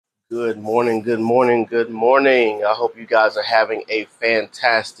Good morning, good morning, good morning. I hope you guys are having a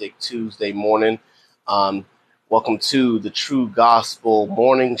fantastic Tuesday morning. Um, Welcome to the True Gospel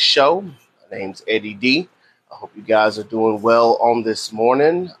Morning Show. My name's Eddie D. I hope you guys are doing well on this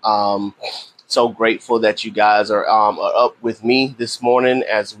morning. So grateful that you guys are up with me this morning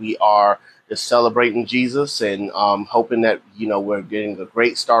as we are just celebrating Jesus and hoping that, we're getting a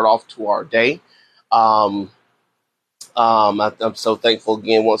great start off to our day. Um, I'm so thankful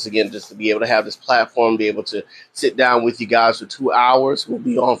again, once again, just to be able to have this platform, be able to sit down with you guys for 2 hours. We'll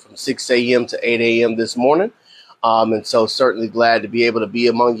be on from 6 a.m. to 8 a.m. this morning. And so certainly glad to be able to be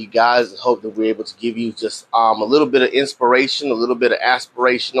among you guys and hope that we're able to give you just a little bit of inspiration, a little bit of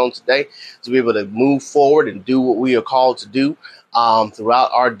aspiration on today to be able to move forward and do what we are called to do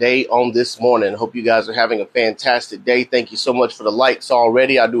throughout our day on this morning. Hope you guys are having a fantastic day. Thank you so much for the likes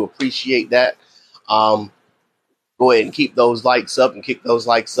already. I do appreciate that. Go ahead and keep those likes up and kick those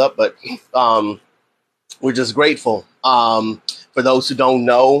likes up. But we're just grateful. For those who don't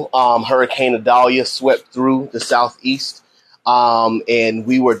know, Hurricane Idalia swept through the southeast, and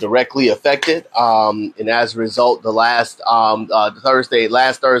we were directly affected. And as a result, last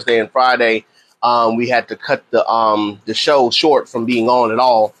Thursday and Friday, we had to cut the show short from being on at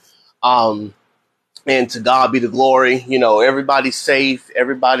all. And to God be the glory. Everybody's safe,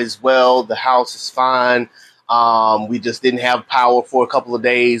 everybody's well, the house is fine. We just didn't have power for a couple of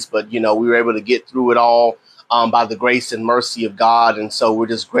days, but, we were able to get through it all by the grace and mercy of God. And so we're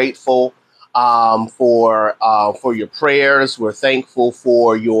just grateful for your prayers. We're thankful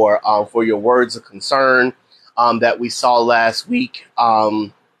for your words of concern that we saw last week,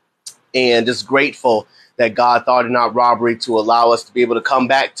 and just grateful that God thought it not robbery to allow us to be able to come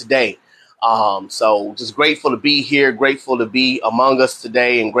back today. So just grateful to be here, grateful to be among us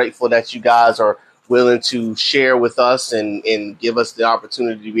today, and grateful that you guys are willing to share with us and give us the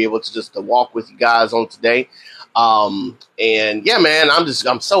opportunity to be able to walk with you guys on today. And yeah, man,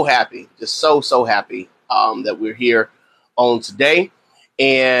 I'm so happy, just so happy that we're here on today.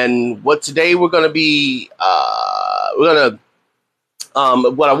 And what today we're going to be, what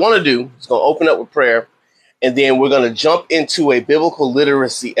I want to do is going to open up with prayer. And then we're going to jump into a biblical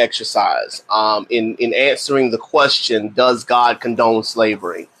literacy exercise in answering the question, does God condone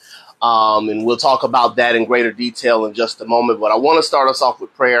slavery? And we'll talk about that in greater detail in just a moment. But I want to start us off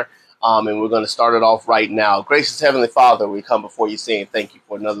with prayer, and we're going to start it off right now. Gracious Heavenly Father, we come before you saying thank you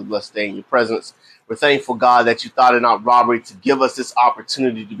for another blessed day in your presence. We're thankful, God, that you thought it not robbery to give us this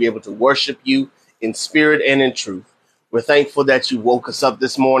opportunity to be able to worship you in spirit and in truth. We're thankful that you woke us up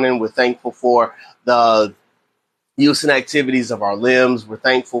this morning. We're thankful for the use and activities of our limbs. We're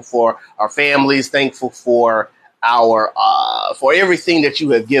thankful for our families, thankful for our for everything that you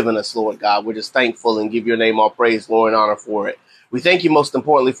have given us, Lord God. We're just thankful and give your name all praise, glory, and honor for it. We thank you most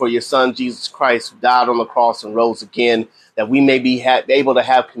importantly for your son, Jesus Christ, who died on the cross and rose again, that we may be able to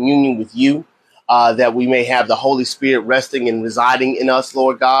have communion with you, that we may have the Holy Spirit resting and residing in us,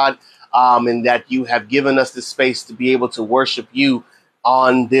 Lord God, and that you have given us the space to be able to worship you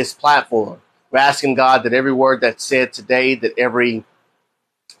on this platform. We're asking, God, that every word that's said today, that every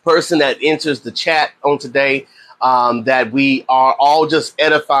person that enters the chat on today, that we are all just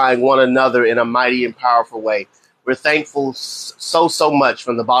edifying one another in a mighty and powerful way. We're thankful so much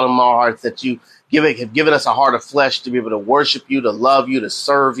from the bottom of our hearts that you have given us a heart of flesh to be able to worship you, to love you, to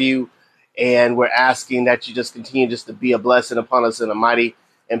serve you. And we're asking that you just continue just to be a blessing upon us in a mighty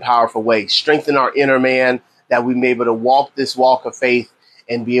and powerful way. Strengthen our inner man that we may be able to walk this walk of faith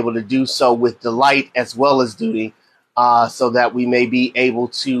and be able to do so with delight as well as duty, so that we may be able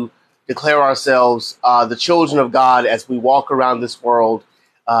to declare ourselves the children of God as we walk around this world,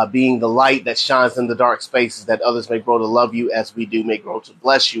 being the light that shines in the dark spaces, that others may grow to love you as we do, may grow to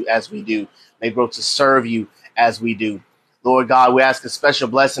bless you as we do, may grow to serve you as we do. Lord God, we ask a special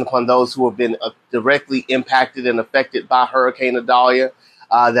blessing upon those who have been directly impacted and affected by Hurricane Idalia,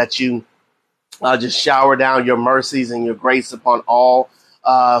 that you just shower down your mercies and your grace upon all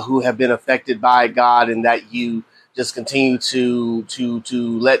who have been affected by God, and that you just continue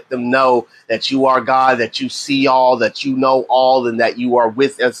to let them know that you are God, that you see all, that you know all, and that you are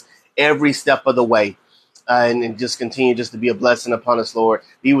with us every step of the way. And just continue just to be a blessing upon us, Lord.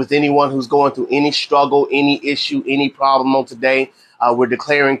 Be with anyone who's going through any struggle, any issue, any problem on today. We're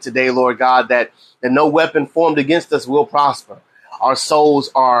declaring today, Lord God, that no weapon formed against us will prosper. Our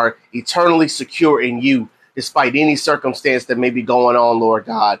souls are eternally secure in you, despite any circumstance that may be going on, Lord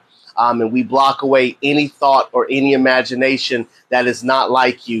God. And we block away any thought or any imagination that is not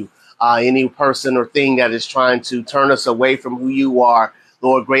like you, any person or thing that is trying to turn us away from who you are.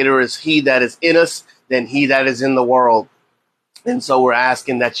 Lord, greater is he that is in us than he that is in the world. And so we're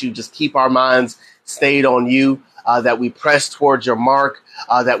asking that you just keep our minds stayed on you, that we press towards your mark,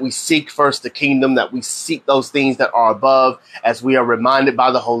 that we seek first the kingdom, that we seek those things that are above, as we are reminded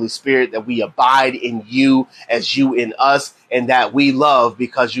by the Holy Spirit that we abide in you as you in us, and that we love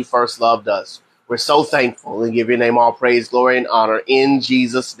because you first loved us. We're so thankful and give your name all praise, glory, and honor in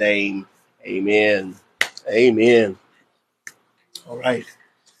Jesus' name. Amen. Amen. All right.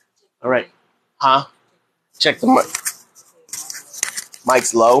 All right. Huh? Check the mic.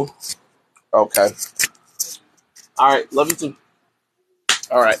 Mic's low. Okay. All right. Love you too.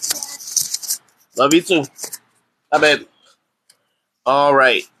 All right. Love you too. I bet. All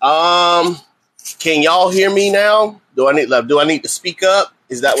right. Can y'all hear me now? Do I need to speak up?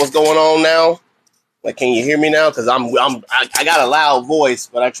 Is that what's going on now? Like, can you hear me now? Because I got a loud voice,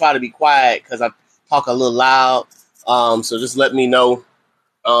 but I try to be quiet because I talk a little loud. So just let me know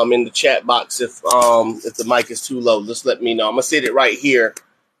in the chat box if the mic is too low. Just let me know. I'm gonna sit it right here.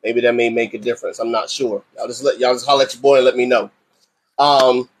 Maybe that may make a difference. I'm not sure. Y'all just holler at your boy and let me know.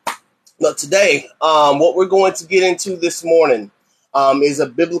 But today, what we're going to get into this morning is a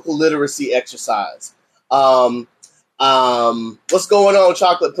biblical literacy exercise. What's going on,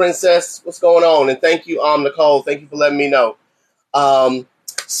 Chocolate Princess? What's going on? And thank you, Nicole. Thank you for letting me know.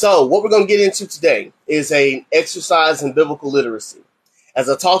 So what we're going to get into today is an exercise in biblical literacy. As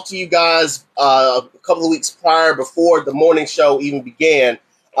I talked to you guys a couple of weeks prior, before the morning show even began,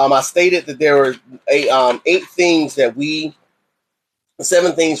 I stated that there were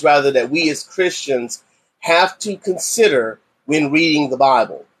seven things that we as Christians have to consider when reading the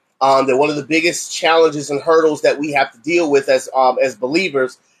Bible. That one of the biggest challenges and hurdles that we have to deal with as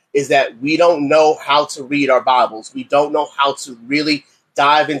believers is that we don't know how to read our Bibles. We don't know how to really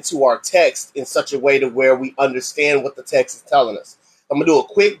dive into our text in such a way to where we understand what the text is telling us. I'm gonna do a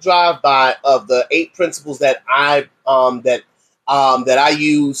quick drive-by of the 8 principles that I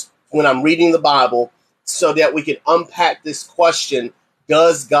use when I'm reading the Bible, so that we can unpack this question: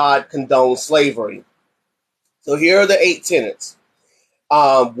 does God condone slavery? So here are the 8 tenets.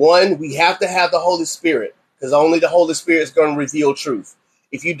 One, we have to have the Holy Spirit, because only the Holy Spirit is going to reveal truth.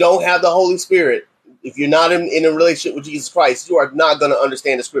 If you don't have the Holy Spirit, if you're not in a relationship with Jesus Christ, you are not going to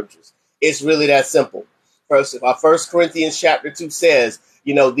understand the scriptures. It's really that simple. First Corinthians chapter 2 says,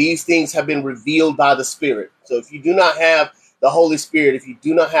 these things have been revealed by the Spirit. So if you do not have the Holy Spirit, if you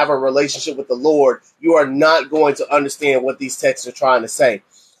do not have a relationship with the Lord, you are not going to understand what these texts are trying to say,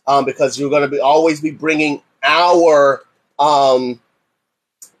 because you're going to always be bringing our thoughts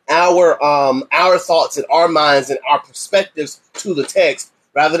and our minds and our perspectives to the text,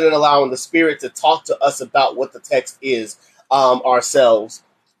 rather than allowing the Spirit to talk to us about what the text is ourselves.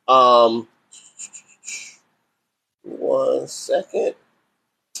 1 second.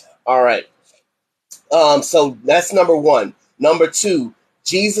 All right. So that's number 1. Number 2,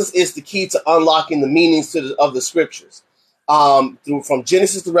 Jesus is the key to unlocking the meanings of the scriptures. From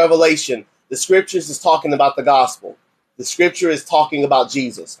Genesis to Revelation, the scriptures is talking about the gospel. The scripture is talking about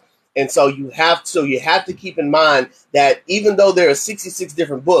Jesus. And so you have to keep in mind that even though there are 66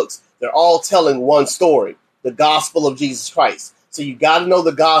 different books, they're all telling one story, the gospel of Jesus Christ. So you got to know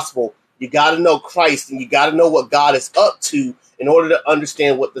the gospel, you got to know Christ, and you got to know what God is up to in order to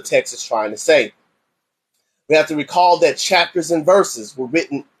understand what the text is trying to say. We have to recall that chapters and verses were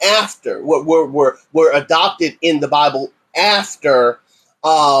written after, were adopted in the Bible after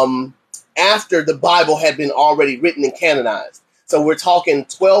the Bible had been already written and canonized. So we're talking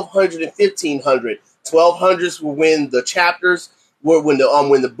 1200 and 1500. 1200s were when the chapters were when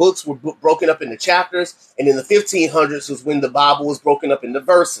the books were broken up into chapters, and in the 1500s was when the Bible was broken up into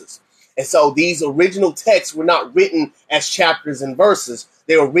verses. And so these original texts were not written as chapters and verses;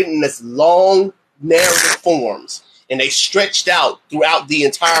 they were written as long narrative forms, and they stretched out throughout the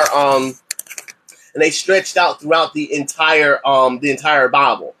entire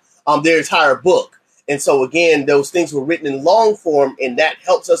Bible, their entire book. And so again, those things were written in long form, and that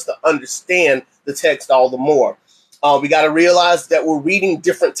helps us to understand the text all the more. We got to realize that we're reading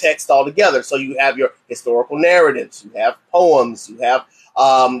different texts altogether. So you have your historical narratives, you have poems, you have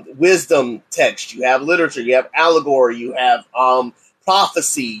wisdom text, you have literature, you have allegory, you have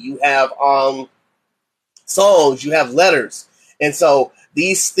prophecy, you have songs, you have letters. And so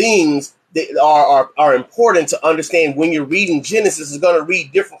these things that are important to understand. When you're reading Genesis, it's going to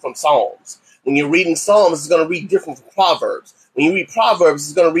read different from Psalms. When you're reading Psalms, it's going to read different from Proverbs. When you read Proverbs,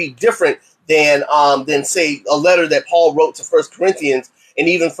 it's going to read different than say a letter that Paul wrote to 1 Corinthians. And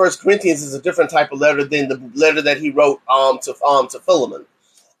even 1 Corinthians is a different type of letter than the letter that he wrote to Philemon.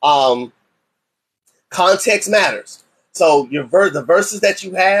 Context matters. So the verses that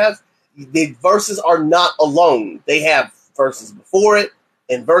you have, the verses are not alone. They have verses before it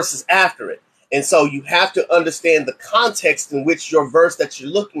and verses after it. And so you have to understand the context in which your verse that you're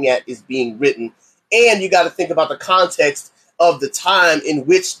looking at is being written. And you got to think about the context of the time in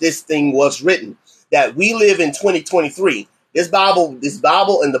which this thing was written. That we live in 2023. This Bible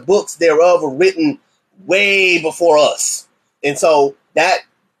and the books thereof were written way before us. And so that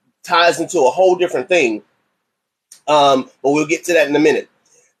ties into a whole different thing. But we'll get to that in a minute.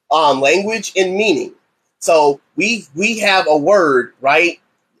 Language and meaning. So we have a word, right?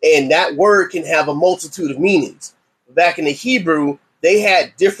 And that word can have a multitude of meanings. Back in the Hebrew, they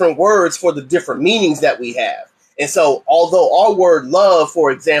had different words for the different meanings that we have. And so although our word love, for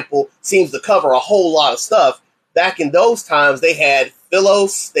example, seems to cover a whole lot of stuff, back in those times, they had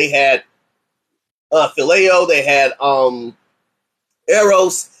philos, they had phileo, they had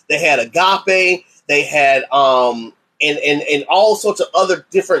eros, they had agape, they had and all sorts of other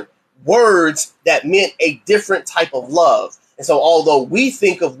different words that meant a different type of love. And so although we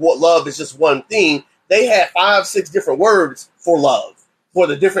think of what love is just one thing, they had 5, 6 different words for love, for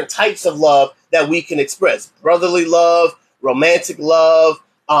the different types of love that we can express. Brotherly love, romantic love,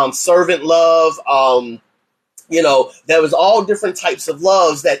 servant love, there was all different types of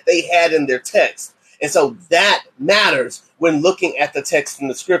loves that they had in their text. And so that matters when looking at the text in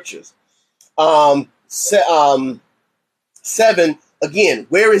the scriptures. 7, again,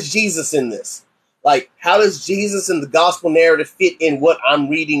 where is Jesus in this? Like, how does Jesus in the gospel narrative fit in what I'm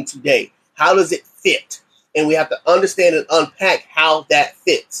reading today? How does it fit? And we have to understand and unpack how that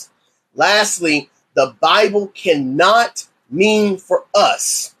fits. Lastly, the Bible cannot mean for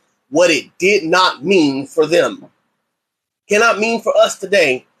us what it did not mean for them. Cannot mean for us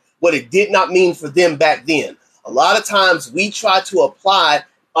today what it did not mean for them back then. A lot of times we try to apply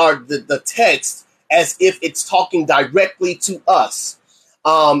the text as if it's talking directly to us.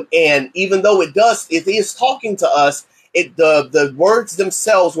 And even though it is talking to us, the words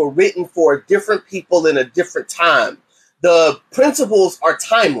themselves were written for different people in a different time. The principles are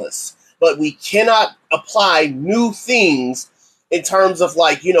timeless, but we cannot apply new things in terms of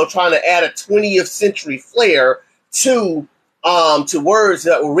trying to add a 20th century flair to words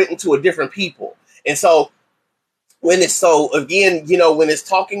that were written to a different people. And so when it's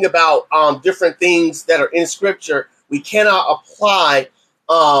talking about different things that are in scripture, we cannot apply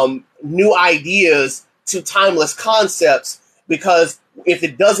new ideas to timeless concepts, because if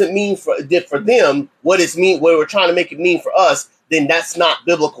it doesn't mean for them what we're trying to make it mean for us, then that's not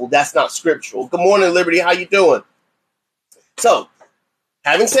biblical, that's not scriptural. Good morning, Liberty. How you doing? So,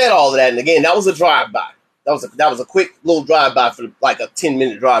 having said all of that, and again, that was a drive-by. That was a quick little drive-by for like a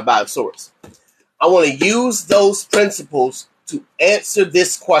 10-minute drive-by of sorts. I want to use those principles to answer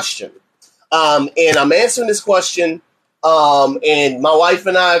this question. And I'm answering this question, and my wife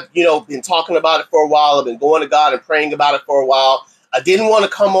and I, been talking about it for a while. I've been going to God and praying about it for a while. I didn't want to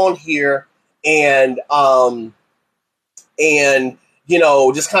come on here and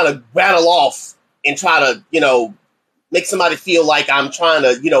just kind of rattle off and try to, make somebody feel like I'm trying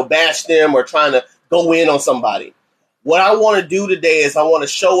to, bash them or trying to go in on somebody. What I want to do today is I want to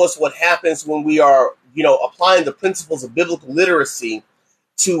show us what happens when we are, applying the principles of biblical literacy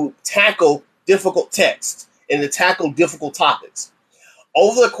to tackle difficult texts and to tackle difficult topics.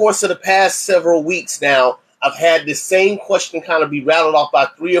 Over the course of the past several weeks now, I've had this same question kind of be rattled off by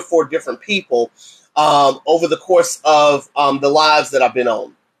 3 or 4 different people over the course of the lives that I've been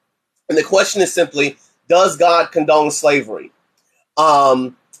on. And the question is simply, does God condone slavery?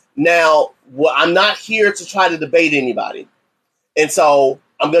 Now, I'm not here to try to debate anybody. And so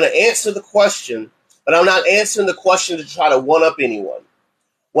I'm going to answer the question, but I'm not answering the question to try to one-up anyone.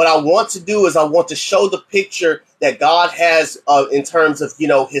 What I want to do is I want to show the picture that God has in terms of,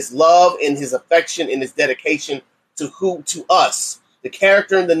 his love and his affection and his dedication to us, the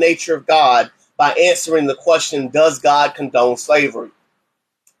character and the nature of God, by answering the question, does God condone slavery?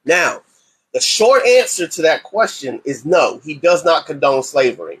 Now, the short answer to that question is no, he does not condone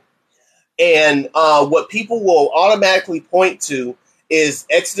slavery. And what people will automatically point to is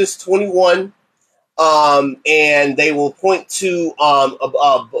Exodus 21, and they will point to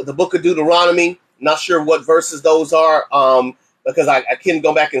the book of Deuteronomy. Not sure what verses those are, because I can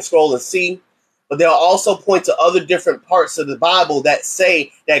go back and scroll and see. But they'll also point to other different parts of the Bible that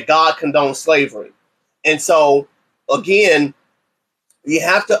say that God condones slavery. And so, again, you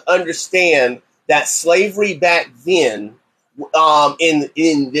have to understand that slavery back then in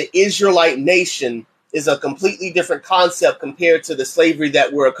the Israelite nation is a completely different concept compared to the slavery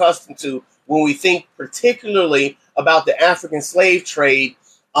that we're accustomed to when we think particularly about the African slave trade,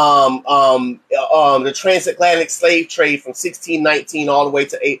 the transatlantic slave trade from 1619 all the way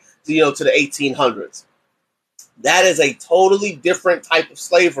to the 1800s. That is a totally different type of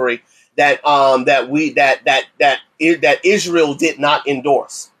slavery that Israel did not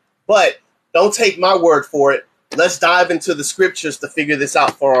endorse. But don't take my word for it. Let's dive into the scriptures to figure this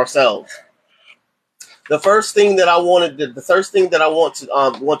out for ourselves. The first thing that I want to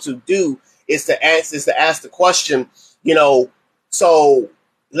do is to ask the question. So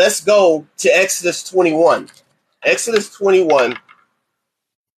let's go to Exodus 21. Exodus 21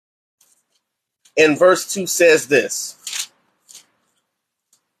 and verse 2 says this.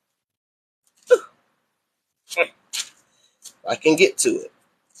 I can get to it.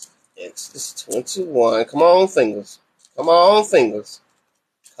 Exodus 21. Come on, fingers. Come on, fingers.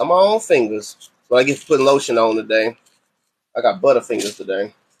 Come on, fingers. So I get to put lotion on today. I got butterfingers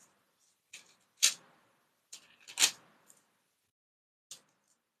today.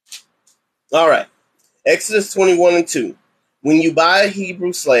 All right. Exodus 21 and 2. When you buy a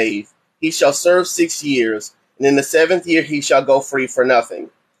Hebrew slave, he shall serve 6 years, and in the 7th year he shall go free for nothing.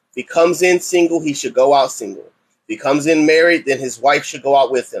 If he comes in single, he should go out single. If he comes in married, then his wife should go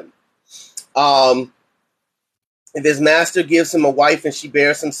out with him. If his master gives him a wife and she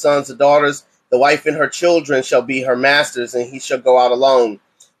bears him sons or daughters, the wife and her children shall be her master's, and he shall go out alone.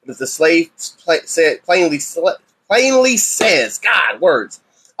 But if the slave plainly says, God, words,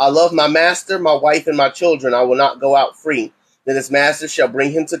 I love my master, my wife, and my children, I will not go out free. Then his master shall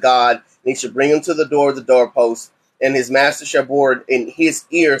bring him to God, and he shall bring him to the door of the doorpost, and his master shall bore in his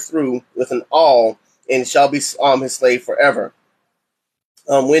ear through with an awl, and shall be his slave forever.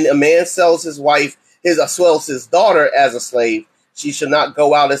 When a man sells his wife, swells his daughter as a slave, she shall not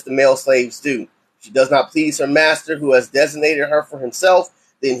go out as the male slaves do. If she does not please her master, who has designated her for himself,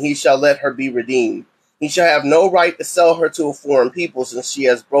 then he shall let her be redeemed. He shall have no right to sell her to a foreign people, since he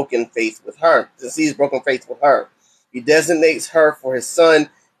has broken faith with her. He designates her for his son.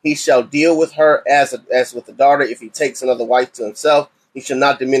 He shall deal with her as with a daughter. If he takes another wife to himself, he shall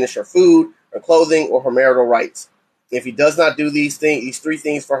not diminish her food, her clothing, or her marital rights. If he does not do these three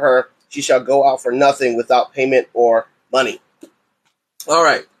things for her, she shall go out for nothing without payment or money. All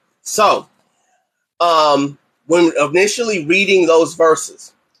right. So, when initially reading those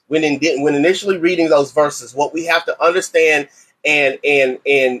verses, what we have to understand and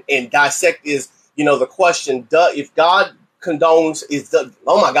dissect is, the question: if God condones,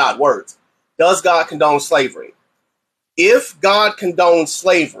 words. Does God condone slavery? If God condones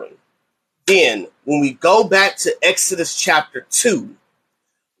slavery, then when we go back to Exodus chapter 2,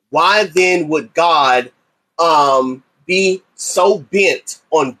 why then would God be so bent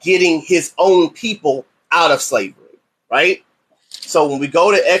on getting his own people out of slavery, right? So when we go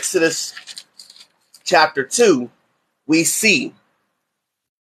to Exodus chapter 2, we see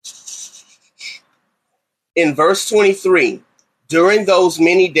in verse 23, during those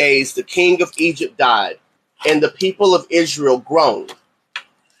many days the king of Egypt died, and the people of Israel groaned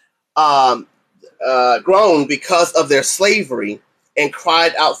because of their slavery and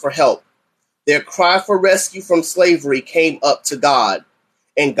cried out for help. Their cry for rescue from slavery came up to God,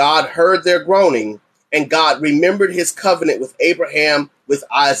 and God heard their groaning, and God remembered his covenant with Abraham, with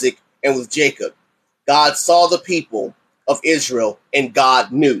Isaac, and with Jacob. God saw the people of Israel, and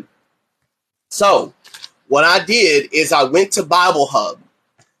God knew. So, what I did is I went to Bible Hub.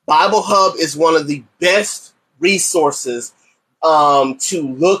 Bible Hub is one of the best resources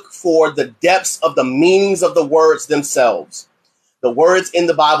to look for the depths of the meanings of the words themselves, the words in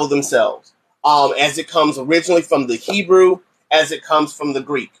the Bible themselves, as it comes originally from the Hebrew, as it comes from the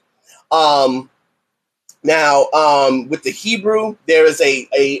Greek. Now, with the Hebrew, there is a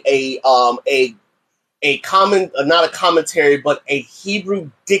common, not a commentary, but a Hebrew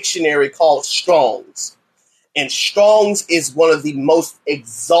dictionary called Strong's. And Strong's is one of the most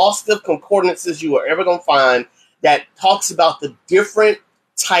exhaustive concordances you are ever going to find that talks about the different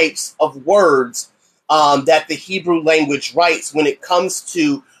types of words that the Hebrew language writes when it comes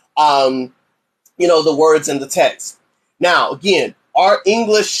to, the words in the text. Now, again, our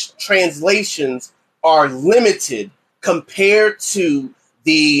English translations are limited compared to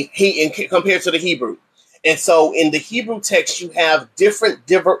the Hebrew. And so in the Hebrew text, you have different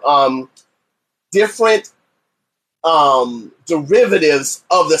derivatives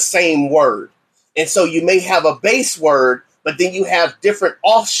of the same word. And so you may have a base word, but then you have different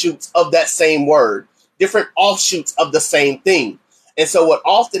offshoots of that same word, different offshoots of the same thing. And so what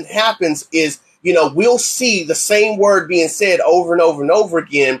often happens is, we'll see the same word being said over and over and over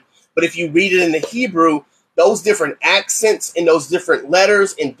again. But if you read it in the Hebrew, those different accents and those different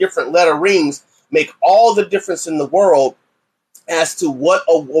letters and different letterings make all the difference in the world as to what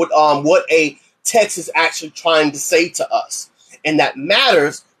a text is actually trying to say to us. And that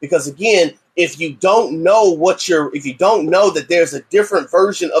matters because, again, if you don't know if you don't know that there's a different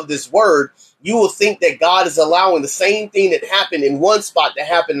version of this word, you will think that God is allowing the same thing that happened in one spot to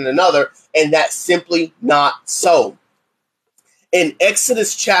happen in another, and that's simply not so. In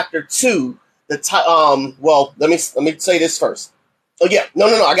Exodus chapter 2, let me say this first. Oh yeah, no,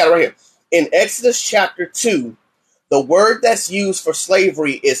 I got it right here. In Exodus chapter 2, the word that's used for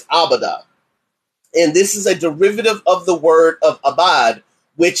slavery is abadah. And this is a derivative of the word of abad,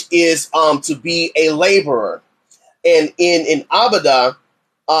 which is to be a laborer. And in abadah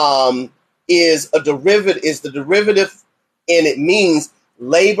is the derivative, and it means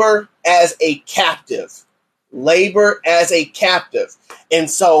labor as a captive. Labor as a captive. And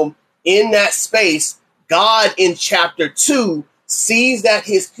so in that space, God in chapter 2 sees that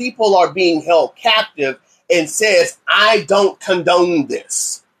his people are being held captive and says, I don't condone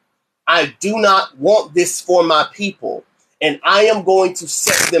this. I do not want this for my people, and I am going to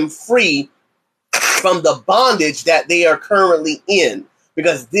set them free from the bondage that they are currently in,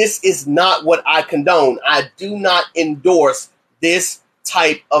 because this is not what I condone. I do not endorse this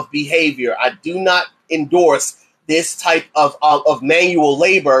type of behavior. I do not endorse this type of manual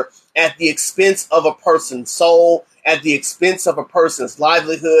labor at the expense of a person's soul, at the expense of a person's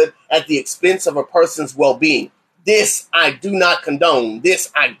livelihood, at the expense of a person's well-being. This I do not condone.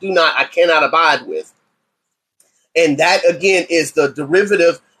 This I cannot abide with. And that again is the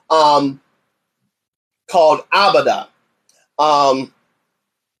derivative called abadah. I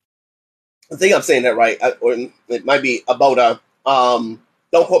think I'm saying that right, or it might be aboda.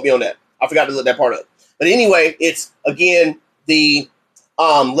 Don't quote me on that. I forgot to look that part up. But anyway, it's again the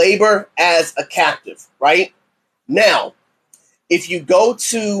labor as a captive, right? Now, if you go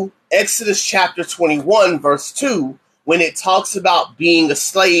to Exodus chapter 21, verse 2, when it talks about being a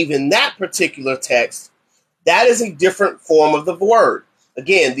slave in that particular text, that is a different form of the word.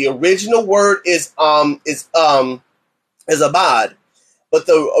 Again, the original word is abad, but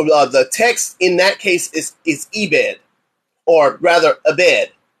the text in that case is ebed, or rather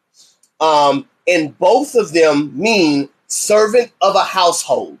abed. And both of them mean servant of a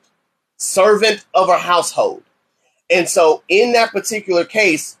household. Servant of a household. And so in that particular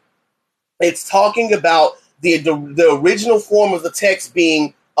case, it's talking about the original form of the text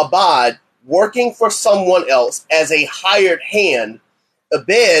being abad, working for someone else as a hired hand.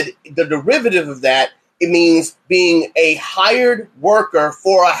 Abed, the derivative of that, it means being a hired worker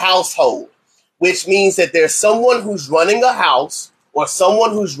for a household, which means that there's someone who's running a house or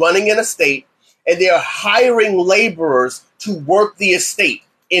someone who's running an estate, and they're hiring laborers to work the estate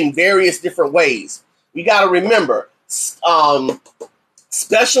in various different ways. We got to remember,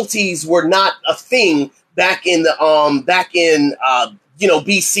 specialties were not a thing back in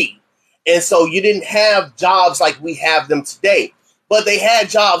BC, and so you didn't have jobs like we have them today, but they had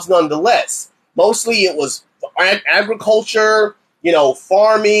jobs nonetheless. Mostly it was agriculture,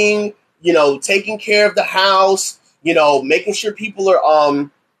 farming, taking care of the house, making sure people are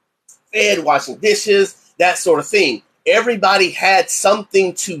fed, washing dishes, that sort of thing. Everybody had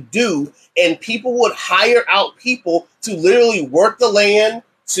something to do, and people would hire out people to literally work the land,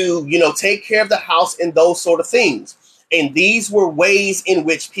 to, take care of the house and those sort of things. And these were ways in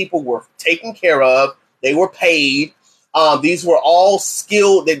which people were taken care of. They were paid. These were all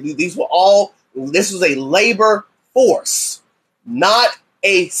skilled. This was a labor force, not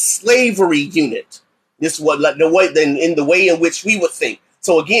a slavery unit. This was the way in which we would think.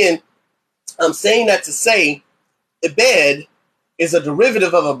 So again, I'm saying that to say, Ebed is a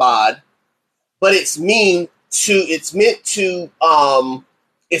derivative of abad, but it's meant to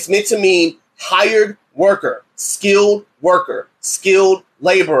mean hired worker, skilled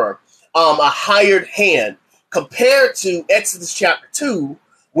laborer, a hired hand. Compared to Exodus chapter 2,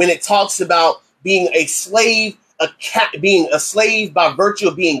 when it talks about being a slave, being a slave by virtue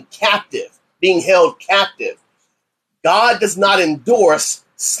of being captive, being held captive. God does not endorse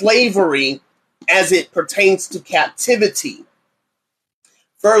slavery as it pertains to captivity.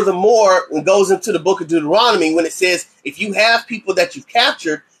 Furthermore, when it goes into the book of Deuteronomy, when it says, if you have people that you've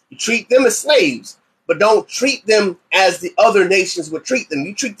captured, you treat them as slaves, but don't treat them as the other nations would treat them.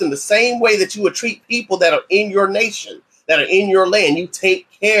 You treat them the same way that you would treat people that are in your nation, that are in your land. You take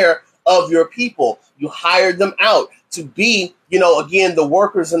care of your people. You hire them out to be, again, the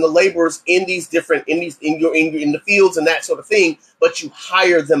workers and the laborers in these different, in the fields and that sort of thing, but you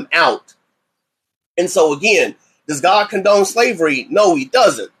hire them out. And so again, does God condone slavery? No, he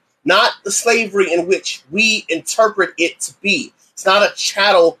doesn't. Not the slavery in which we interpret it to be. It's not a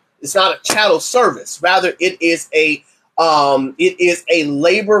chattel. It's not a chattel service. Rather, it is a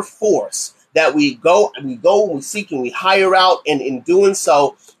labor force. that we go, and we seek, and we hire out, and in doing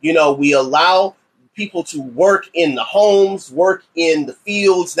so, we allow people to work in the homes, work in the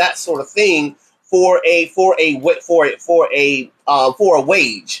fields, that sort of thing, for a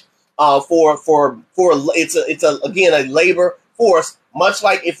wage, it's again a labor force, much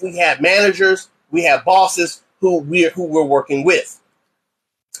like if we have managers, we have bosses who we're working with.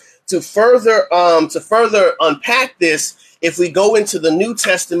 To further unpack this, if we go into the New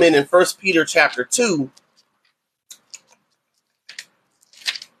Testament in 1 Peter chapter 2,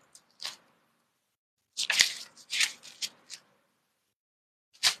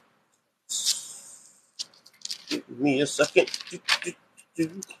 give me a second.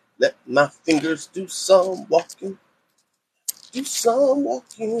 Let my fingers do some walking.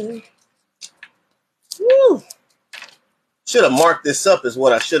 Woo. Should have marked this up is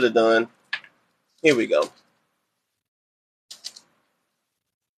what I should have done. Here we go.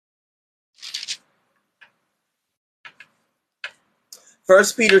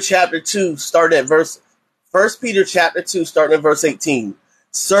 First Peter chapter 2, starting at verse 18.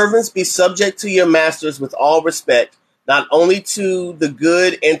 Servants, be subject to your masters with all respect, not only to the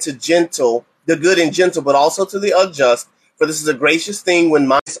good and gentle, but also to the unjust. For this is a gracious thing when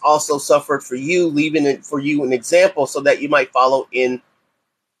Christ also suffered for you, leaving it for you an example, so that you might follow in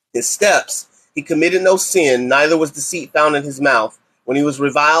his steps. He committed no sin, neither was deceit found in his mouth. When he was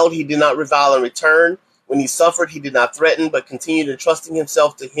reviled, he did not revile in return. When he suffered, he did not threaten, but continued entrusting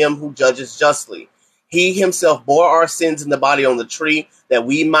himself to him who judges justly. He himself bore our sins in the body on the tree, that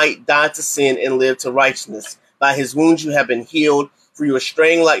we might die to sin and live to righteousness. By his wounds you have been healed, for you were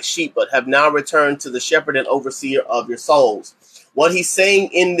straying like sheep, but have now returned to the shepherd and overseer of your souls. What he's saying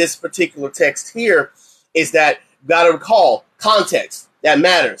in this particular text here is that you've got to recall context. That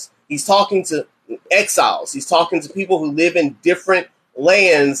matters. He's talking to exiles. He's talking to people who live in different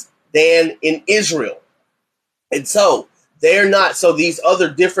lands than in Israel. And so these other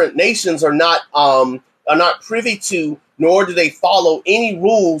different nations are not privy to, nor do they follow any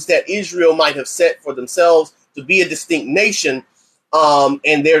rules that Israel might have set for themselves to be a distinct nation,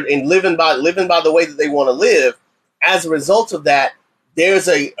 and they're living by the way that they want to live. As a result of that, there's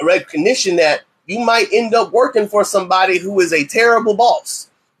a recognition that you might end up working for somebody who is a terrible boss.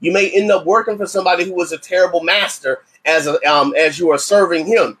 You may end up working for somebody who is a terrible master as you are serving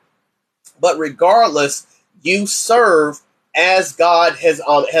him. But regardless, you serve as God has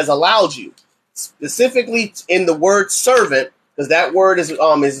allowed you. Specifically in the word servant, because that word is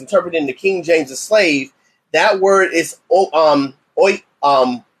interpreted in the King James as slave. That word is okeo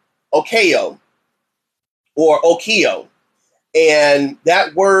or okio, and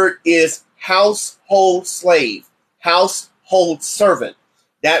that word is household slave, household servant.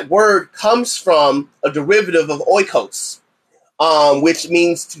 That word comes from a derivative of oikos, which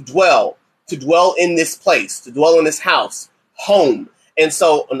means to dwell in this place, to dwell in this house, home. And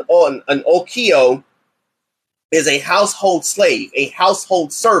so an okio is a household slave, a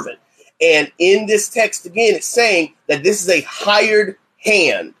household servant. And in this text, again, it's saying that this is a hired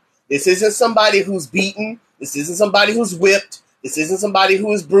hand. This isn't somebody who's beaten. This isn't somebody who's whipped. This isn't somebody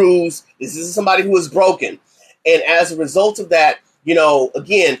who is bruised. This isn't somebody who is broken. And as a result of that,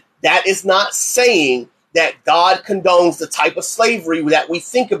 again, that is not saying that God condones the type of slavery that we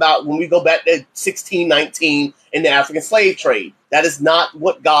think about when we go back to 1619 in the African slave trade. That is not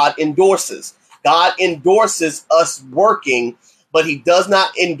what God endorses. God endorses us working, but he does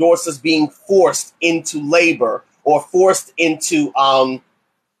not endorse us being forced into labor or forced into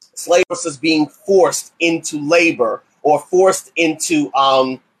slavery, us being forced into labor or forced into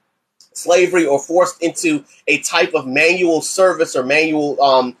slavery or forced into a type of manual service or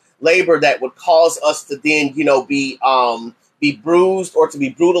manual labor that would cause us to then, be bruised or to be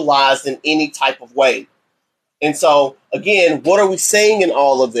brutalized in any type of way. And so, again, what are we saying in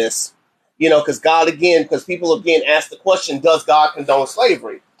all of this? Because people again ask the question, does God condone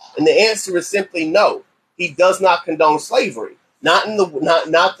slavery? And the answer is simply no. He does not condone slavery. Not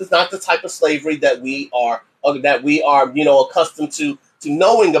the type of slavery that we are accustomed to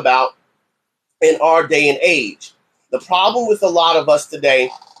knowing about in our day and age. The problem with a lot of us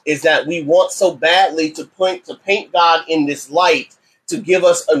today is that we want so badly to paint God in this light, to give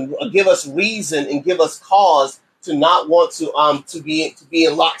us reason and give us cause to not want to be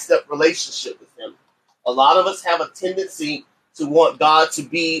in lockstep relationship with him. A lot of us have a tendency to want God to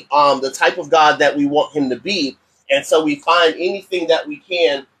be the type of God that we want him to be, and so we find anything that we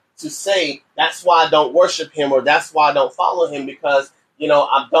can to say that's why I don't worship him, or that's why I don't follow him, because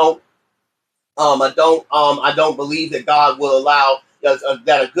I don't believe that God will allow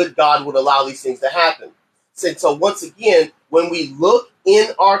that a good God would allow these things to happen. So once again, when we look in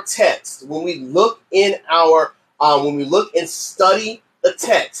our text, when we look in our, when we look and study the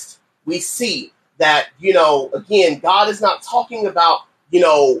text, we see that, again, God is not talking about,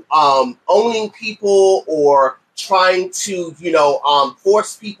 owning people or trying to,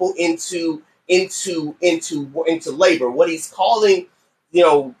 force people into labor. What he's calling,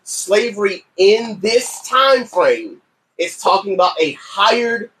 slavery in this time frame is talking about a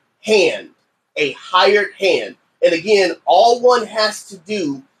hired hand, a hired hand. And again, all one has to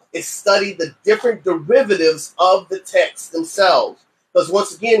do is study the different derivatives of the text themselves. Because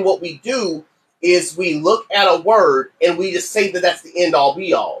once again, what we do is we look at a word and we just say that that's the end all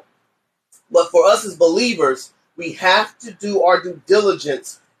be all. But for us as believers, we have to do our due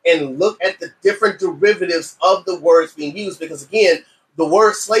diligence and look at the different derivatives of the words being used. Because again, the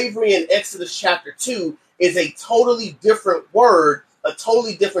word slavery in Exodus chapter 2 is a totally different word, a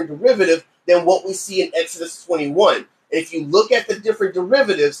totally different derivative than what we see in Exodus 21. And if you look at the different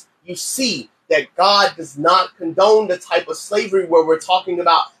derivatives, you see that God does not condone the type of slavery where we're talking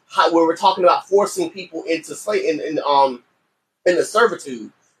about forcing people into into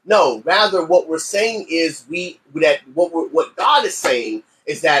servitude. No, rather what we're saying is what God is saying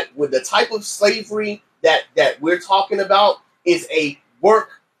is that with the type of slavery that we're talking about is a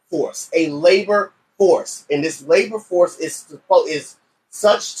workforce, a labor force, and this labor force is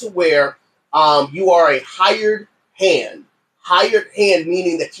such to where you are a hired hand. Hired hand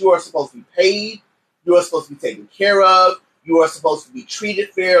meaning that you are supposed to be paid, you are supposed to be taken care of, you are supposed to be treated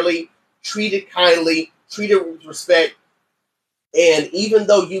fairly, treated kindly, treated with respect. And even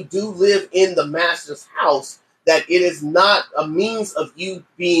though you do live in the master's house, that it is not a means of you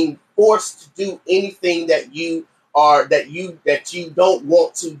being forced to do anything that you don't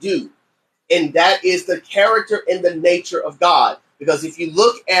want to do. And that is the character and the nature of God. Because if you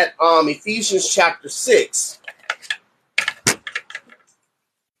look at Ephesians chapter 6,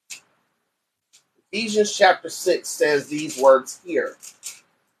 Ephesians chapter 6 says these words here.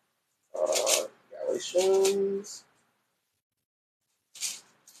 Galatians.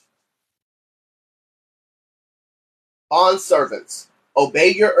 Bondservants, obey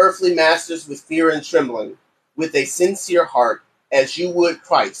your earthly masters with fear and trembling, with a sincere heart, as you would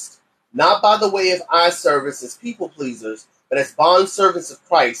Christ, not by the way of eye service as people pleasers, but as bondservants of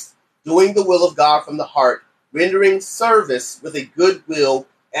Christ, doing the will of God from the heart, rendering service with a good will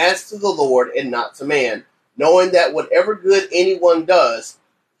as to the Lord and not to man, knowing that whatever good anyone does,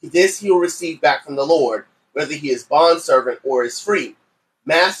 this he will receive back from the Lord, whether he is bondservant or is free.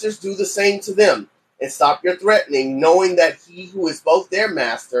 Masters, do the same to them, and stop your threatening, knowing that he who is both their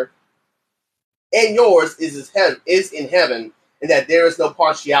master and yours is in heaven, and that there is no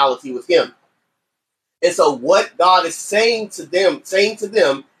partiality with him. And so what God is saying to them is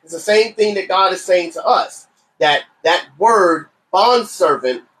the same thing that God is saying to us. That word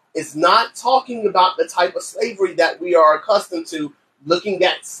bondservant is not talking about the type of slavery that we are accustomed to looking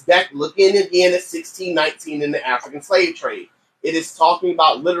again at 1619 in the African slave trade. It is talking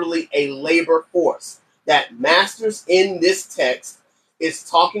about literally a labor force. That masters in this text is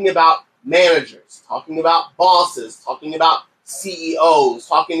talking about managers, talking about bosses, talking about CEOs,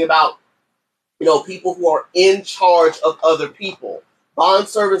 talking about people who are in charge of other people. Bond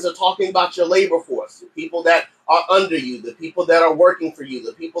servants are talking about your labor force, the people that are under you, the people that are working for you,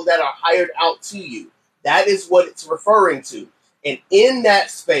 the people that are hired out to you. That is what it's referring to. And in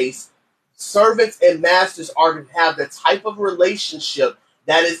that space, servants and masters are to have the type of relationship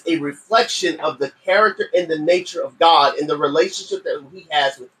that is a reflection of the character and the nature of God and the relationship that he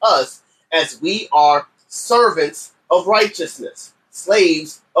has with us as we are servants of righteousness,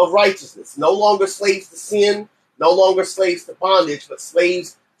 slaves of righteousness. No longer slaves to sin, no longer slaves to bondage, but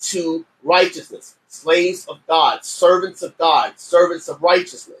slaves to righteousness, slaves of God, servants of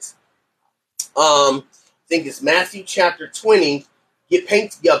righteousness. I think it's Matthew chapter 20.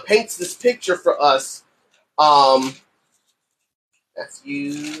 Paints this picture for us.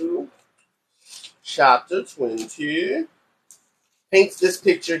 Matthew chapter 20 paints this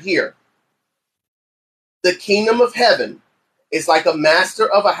picture here. The kingdom of heaven is like a master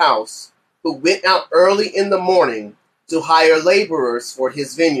of a house who went out early in the morning to hire laborers for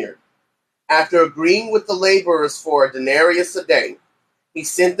his vineyard. After agreeing with the laborers for a denarius a day, he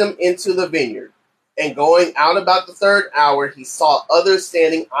sent them into the vineyard. And going out about the third hour, he saw others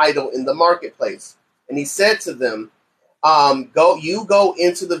standing idle in the marketplace. And he said to them, go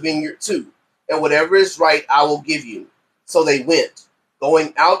into the vineyard too, and whatever is right I will give you. So they went.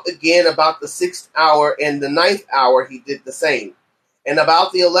 Going out again about the 6th hour and the 9th hour, he did the same. And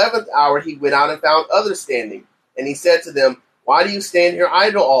about the 11th hour, he went out and found others standing. And he said to them, why do you stand here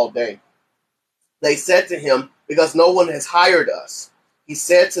idle all day? They said to him, because no one has hired us. He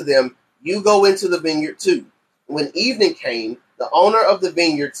said to them, you go into the vineyard too. When evening came, the owner of the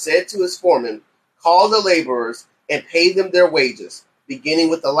vineyard said to his foreman, call the laborers and pay them their wages, beginning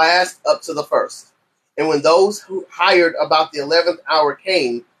with the last up to the first. And when those who hired about the 11th hour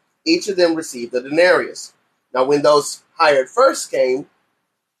came, each of them received a denarius. Now when those hired first came,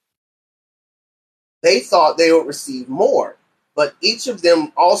 they thought they would receive more, but each of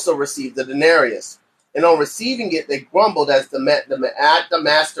them also received the denarius. And on receiving it, they grumbled at the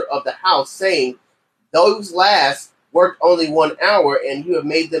master of the house, saying, those last worked only 1 hour, and you have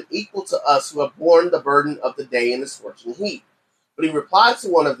made them equal to us who have borne the burden of the day in the scorching heat. But he replied to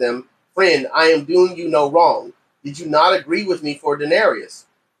one of them, friend, I am doing you no wrong. Did you not agree with me for a denarius?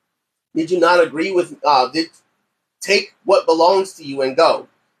 Did you not agree with, take what belongs to you and go.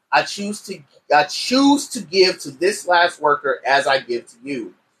 I choose to give to this last worker as I give to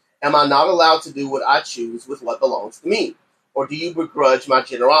you. Am I not allowed to do what I choose with what belongs to me? Or do you begrudge my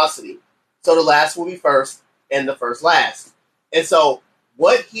generosity? So the last will be first and the first last. And so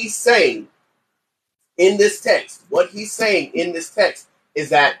what he's saying in this text, is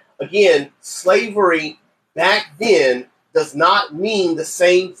that, again, slavery back then does not mean the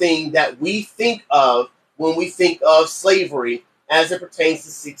same thing that we think of when we think of slavery as it pertains to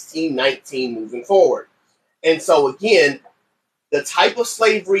 1619 moving forward. And so again, the type of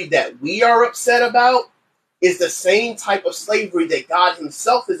slavery that we are upset about is the same type of slavery that God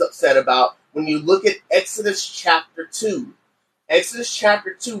himself is upset about when you look at Exodus chapter 2. Exodus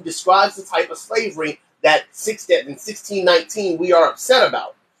chapter 2 describes the type of slavery that in 1619 we are upset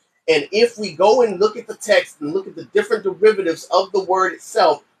about. And if we go and look at the text and look at the different derivatives of the word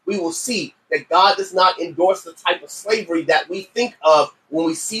itself, we will see that God does not endorse the type of slavery that we think of when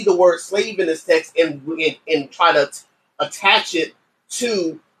we see the word slave in this text and try to attach it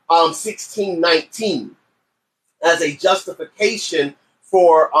to 1619 as a justification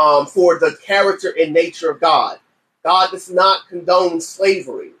for the character and nature of God. God does not condone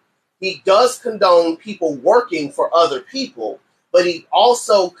slavery. He does condone people working for other people, but he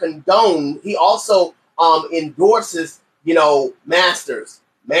also endorses, masters,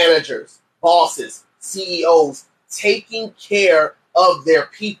 managers, bosses, CEOs taking care of their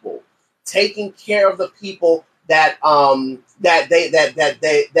people, taking care of the people that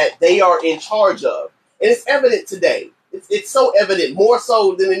they are in charge of. And it's evident today. It's so evident, more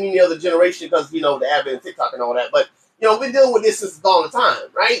so than any other generation, because the advent of TikTok and all that. But we've been dealing with this since the dawn of time,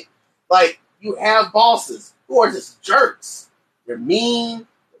 right? Like, you have bosses who are just jerks. They're mean,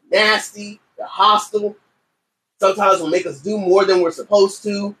 they're nasty, they're hostile. Sometimes will make us do more than we're supposed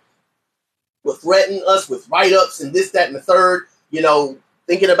to. Will threaten us with write-ups and this, that, and the third.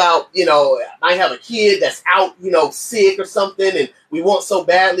 Thinking about, I have a kid that's out, sick or something, and we want so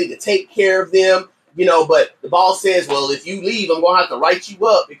badly to take care of them, but the boss says, well, if you leave, I'm going to have to write you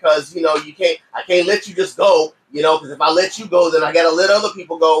up because, I can't let you just go, because if I let you go, then I got to let other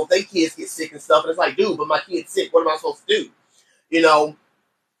people go if their kids get sick and stuff. And it's like, dude, but my kid's sick. What am I supposed to do?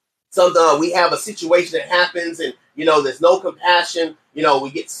 Sometimes we have a situation that happens and, there's no compassion.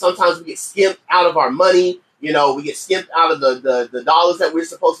 Sometimes we get skimped out of our money. We get skimped out of the dollars that we're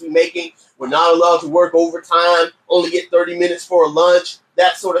supposed to be making. We're not allowed to work overtime, only get 30 minutes for a lunch,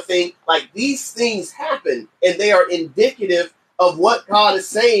 that sort of thing. Like, these things happen, and they are indicative of what God is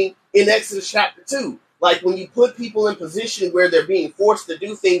saying in Exodus chapter 2. Like, when you put people in position where they're being forced to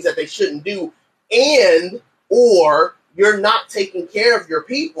do things that they shouldn't do, or you're not taking care of your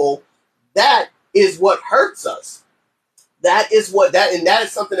people, that is what hurts us. That is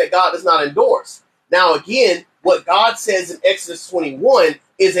something that God does not endorse. Now, again, what God says in Exodus 21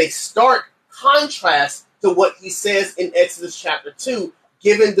 is a stark contrast to what he says in Exodus chapter 2,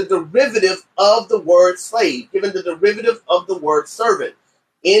 given the derivative of the word slave, given the derivative of the word servant.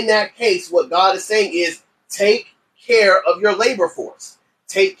 In that case, what God is saying is, take care of your labor force.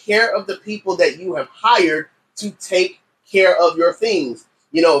 Take care of the people that you have hired to take care of your things.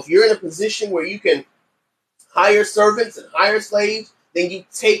 If you're in a position where you can hire servants and hire slaves, then you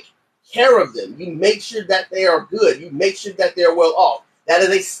take care of them. You make sure that they are good. You make sure that they're well off. That is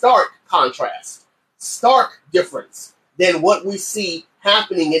a stark contrast, stark difference than what we see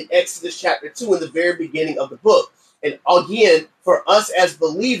happening in Exodus chapter 2 in the very beginning of the book. And again, for us as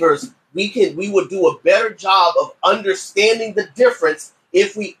believers, we would do a better job of understanding the difference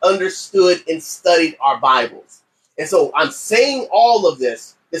if we understood and studied our Bibles. And so I'm saying all of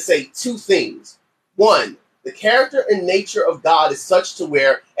this to say two things. One, the character and nature of God is such to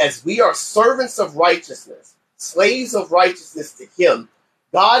where, as we are servants of righteousness, slaves of righteousness to him,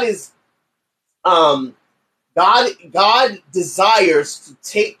 God desires to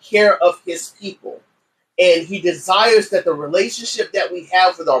take care of his people. And he desires that the relationship that we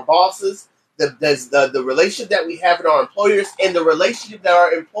have with our bosses, the relationship that we have with our employers, and the relationship that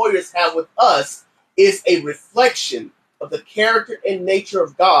our employers have with us is a reflection of the character and nature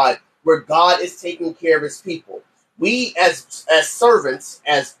of God, where God is taking care of his people. We as servants,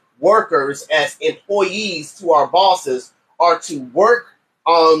 as workers, as employees to our bosses, are to work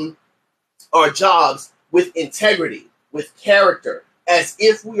on our jobs with integrity, with character, as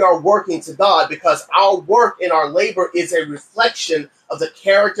if we are working to God, because our work and our labor is a reflection of the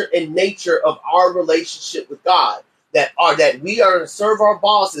character and nature of our relationship with God. That we are to serve our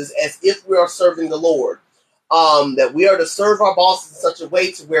bosses as if we are serving the Lord. That we are to serve our bosses in such a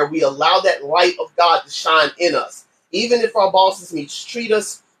way to where we allow that light of God to shine in us. Even if our bosses mistreat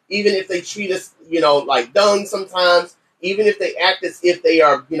us, even if they treat us, like dung sometimes, even if they act as if they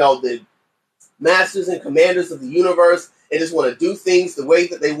are, the masters and commanders of the universe and just want to do things the way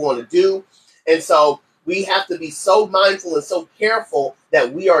that they want to do. And so we have to be so mindful and so careful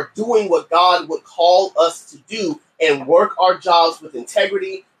that we are doing what God would call us to do and work our jobs with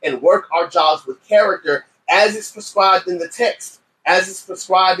integrity and work our jobs with character, as it's prescribed in the text, as it's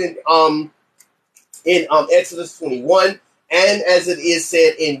prescribed in Exodus 21, and as it is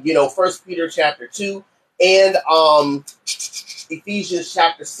said in 1 Peter chapter 2 and Ephesians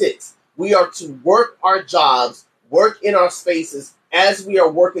chapter 6. We are to work our jobs, work in our spaces as we are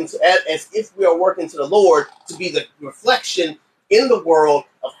working as if we are working to the Lord, to be the reflection in the world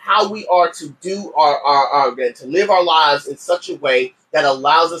of how we are to do to live our lives in such a way that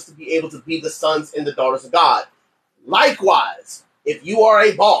allows us to be able to be the sons and the daughters of God. Likewise, if you are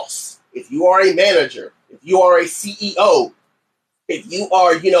a boss, if you are a manager, if you are a CEO, if you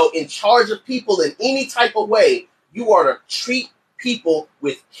are, in charge of people in any type of way, you are to treat people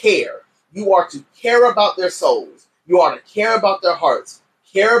with care. You are to care about their souls. You are to care about their hearts,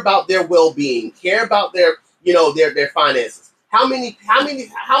 care about their well-being, care about their finances. How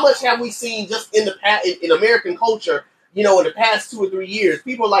much have we seen just in the past, in American culture, in the past 2 or 3 years?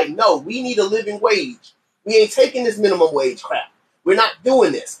 People are like, no, we need a living wage. We ain't taking this minimum wage crap. We're not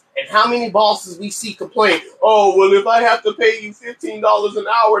doing this. And how many bosses we see complain, oh, well, if I have to pay you $15 an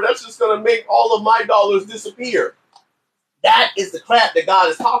hour, that's just going to make all of my dollars disappear. That is the crap that God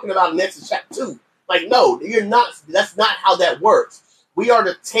is talking about in Exodus chapter 2. Like, no, you're not. That's not how that works. We are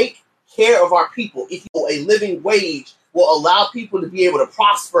to take care of our people. If a living wage will allow people to be able to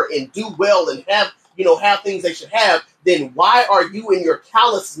prosper and do well and have things they should have, then why are you in your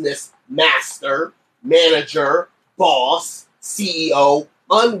callousness, master, manager, boss, CEO,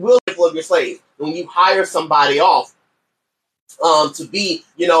 unwilling of your slaves? When you hire somebody off to be,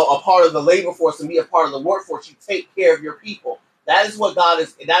 a part of the labor force and be a part of the workforce, you take care of your people. That is what God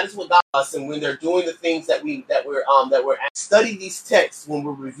is. That is what God does. And when they're doing the things that we're study these texts, when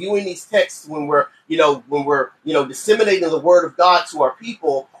we're reviewing these texts, when we're disseminating the word of God to our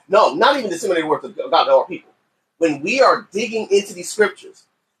people. No, not even disseminating the word of God to our people. When we are digging into these scriptures,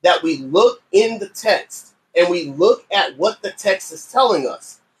 that we look in the text and we look at what the text is telling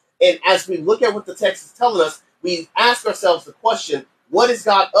us. And as we look at what the text is telling us, we ask ourselves the question, what is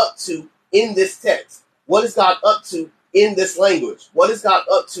God up to in this text? What is God up to in this language? What is God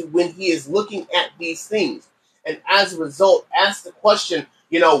up to when he is looking at these things? And as a result, ask the question,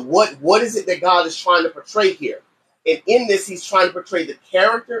 what is it that God is trying to portray here? And in this, he's trying to portray the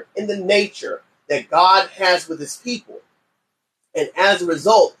character and the nature that God has with his people. And as a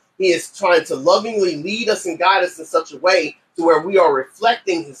result, he is trying to lovingly lead us and guide us in such a way to where we are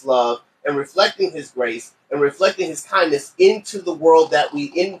reflecting his love and reflecting his grace and reflecting his kindness into the world that we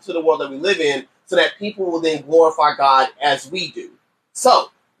live in, so that people will then glorify God as we do.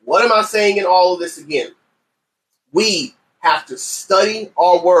 So, what am I saying in all of this again? We have to study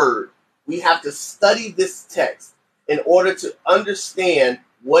our word. We have to study this text in order to understand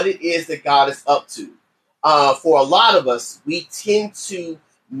what it is that God is up to. For a lot of us, we tend to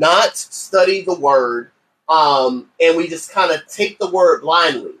not study the word, and we just kind of take the word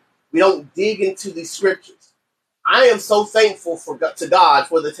blindly. We don't dig into these scriptures. I am so thankful to God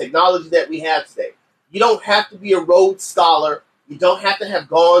for the technology that we have today. You don't have to be a Rhodes Scholar. You don't have to have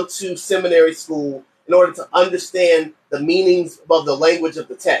gone to seminary school in order to understand the meanings of the language of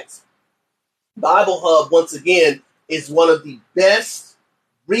the text. Bible Hub, once again, is one of the best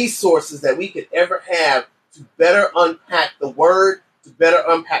resources that we could ever have to better unpack the word, to better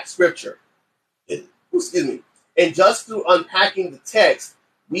unpack scripture. Excuse me. And just through unpacking the text,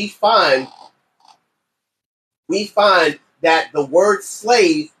 we find that the word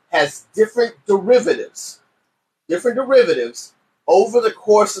slave has different derivatives over the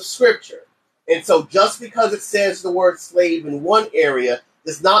course of scripture. And so just because it says the word slave in one area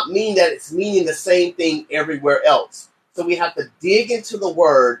does not mean that it's meaning the same thing everywhere else. So we have to dig into the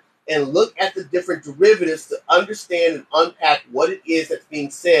word and look at the different derivatives to understand and unpack what it is that's being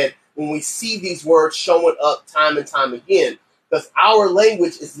said when we see these words showing up time and time again. Because our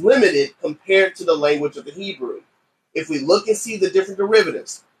language is limited compared to the language of the Hebrew. If we look and see the different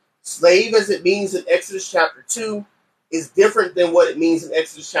derivatives, slave as it means in Exodus chapter 2 is different than what it means in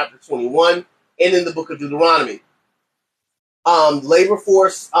Exodus chapter 21 and in the book of Deuteronomy. Labor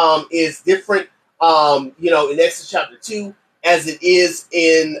force is different, in Exodus chapter 2 as it is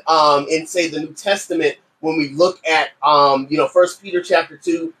in say the New Testament when we look at 1 Peter chapter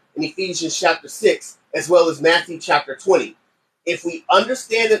 2 and Ephesians chapter 6 as well as Matthew chapter 20. If we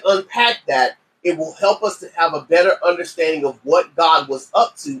understand and unpack that, it will help us to have a better understanding of what God was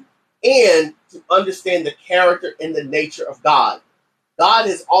up to and to understand the character and the nature of God. God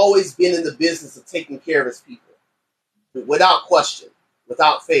has always been in the business of taking care of his people. Without question,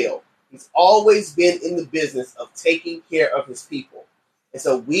 without fail. He's always been in the business of taking care of his people. And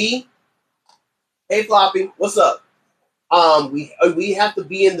so hey Floppy, what's up? We have to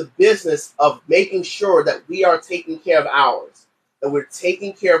be in the business of making sure that we are taking care of ours, that we're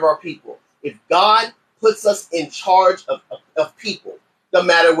taking care of our people. If God puts us in charge of people, no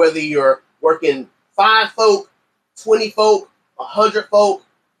matter whether you're working 5 folk, 20 folk, 100 folk,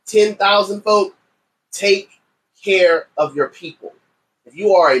 10,000 folk, take care of your people. If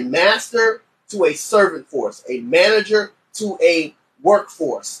you are a master to a servant force, a manager to a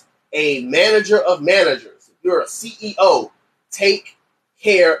workforce, a manager of managers, if you're a CEO, take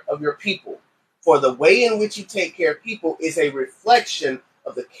care of your people. For the way in which you take care of people is a reflection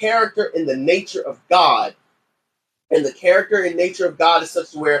of the character and the nature of God. And the character and nature of God is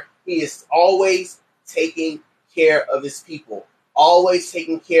such where he is always taking care of his people, always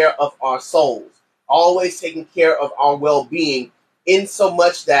taking care of our souls, always taking care of our well-being, in so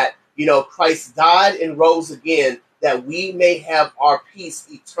much that, Christ died and rose again, that we may have our peace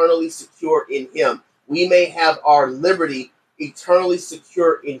eternally secure in him. We may have our liberty eternally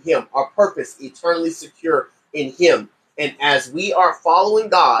secure in him, our purpose eternally secure in him. And as we are following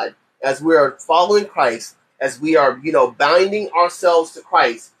God, as we are following Christ, as we are, binding ourselves to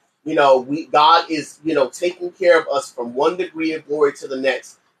Christ, God is, taking care of us from one degree of glory to the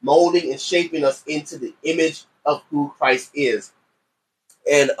next, molding and shaping us into the image of who Christ is.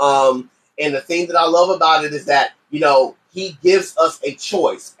 And the thing that I love about it is that, he gives us a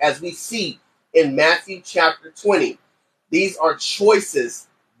choice, as we see in Matthew chapter 20. These are choices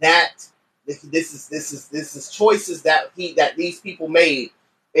that this is choices that these people made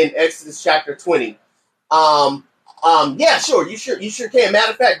in Exodus chapter 20. Yeah, sure, you sure can.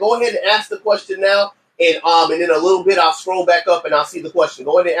 Matter of fact, go ahead and ask the question now, and in a little bit I'll scroll back up and I'll see the question.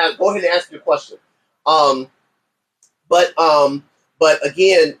 Go ahead and ask your question. But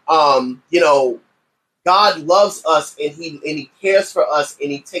again, God loves us and he cares for us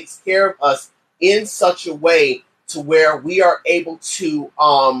and he takes care of us in such a way to where we are able to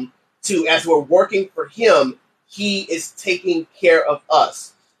as we're working for him, he is taking care of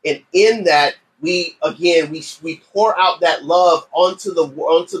us. And in that, we pour out that love onto the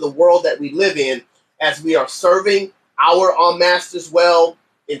world that we live in, as we are serving our masters well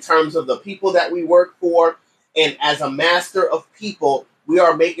in terms of the people that we work for. And as a master of people, we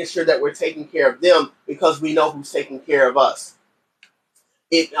are making sure that we're taking care of them because we know who's taking care of us.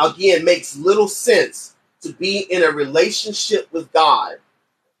 It, again, makes little sense to be in a relationship with God,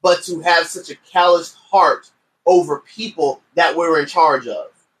 but to have such a calloused heart over people that we're in charge of.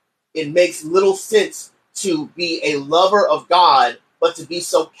 It makes little sense to be a lover of God, but to be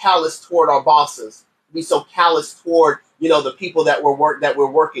so callous toward our bosses, to be so callous toward, the people that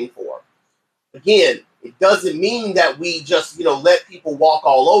we're working for. Again, it doesn't mean that we just, let people walk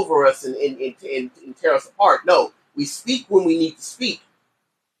all over us and tear us apart. No, we speak when we need to speak.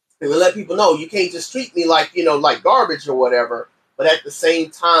 And we let people know you can't just treat me like, like garbage or whatever. But at the same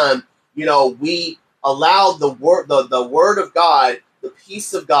time, we allow the word of God, the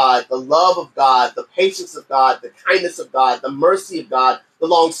peace of God, the love of God, the patience of God, the kindness of God, the mercy of God, the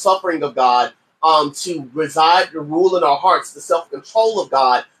long suffering of God, to reside, to rule in our hearts, the self-control of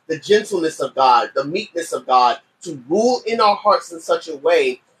God, the gentleness of God, the meekness of God, to rule in our hearts in such a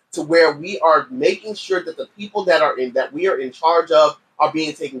way to where we are making sure that the people that we are in charge of are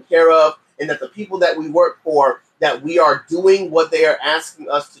being taken care of, and that the people that we work for, that we are doing what they are asking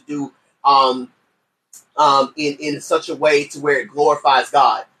us to do in such a way to where it glorifies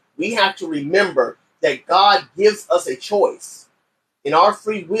God. We have to remember that God gives us a choice. In our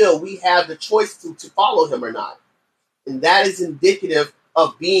free will, we have the choice to follow him or not. And that is indicative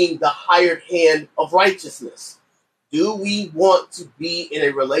of being the hired hand of righteousness. Do we want to be in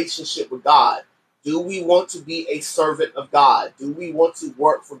a relationship with God? Do we want to be a servant of God? Do we want to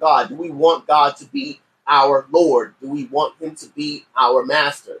work for God? Do we want God to be our Lord? Do we want him to be our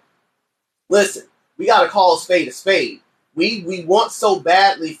master? Listen, we got to call a spade a spade. We want so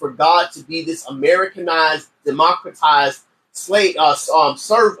badly for God to be this Americanized, democratized slave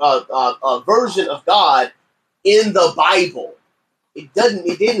version of God in the Bible. It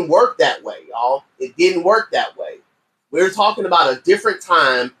didn't work that way, y'all. It didn't work that way. We're talking about a different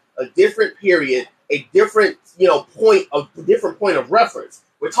time, a different period, a different point of reference.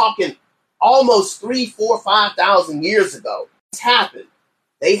 We're talking almost 3, 4, 5,000 years ago. It's happened.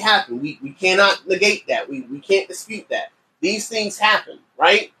 They happen. We cannot negate that. We can't dispute that. These things happen,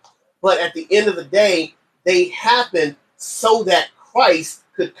 right? But at the end of the day, they happened so that Christ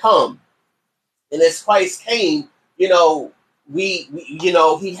could come. And as Christ came, he had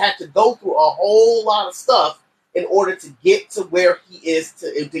to go through a whole lot of stuff in order to get to where he is,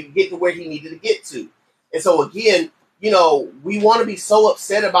 to get to where he needed to get to. And so again, we want to be so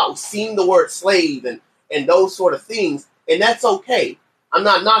upset about seeing the word slave and those sort of things, and that's okay. I'm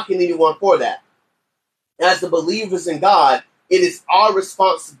not knocking anyone for that. As the believers in God, it is our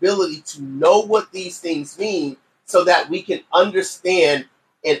responsibility to know what these things mean so that we can understand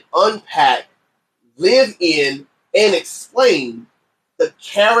and unpack, live in, and explain the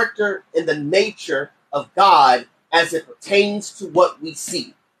character and the nature of God as it pertains to what we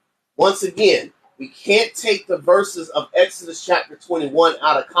see. Once again, we can't take the verses of Exodus chapter 21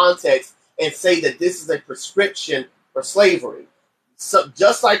 out of context and say that this is a prescription for slavery. So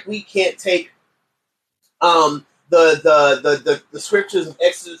just like we can't take the scriptures of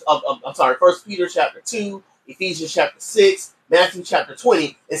Exodus First Peter chapter 2, Ephesians chapter 6, Matthew chapter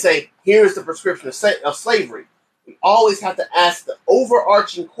 20, and say, here is the prescription of slavery. We always have to ask the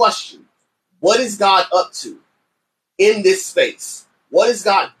overarching question: what is God up to in this space? What is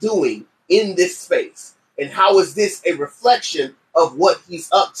God doing in this space? And how is this a reflection of what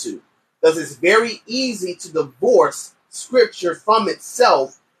he's up to? Because it's very easy to divorce scripture from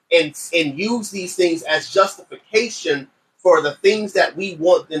itself and use these things as justification for the things that we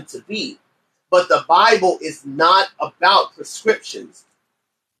want them to be. But the Bible is not about prescriptions.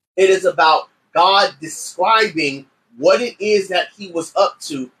 It is about God describing what it is that he was up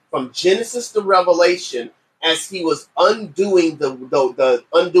to from Genesis to Revelation as he was undoing the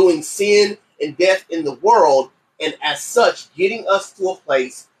undoing sin and death in the world, and as such getting us to a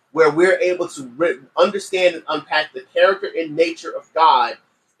place where we're able to understand and unpack the character and nature of God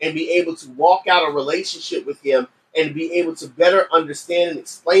and be able to walk out a relationship with him and be able to better understand and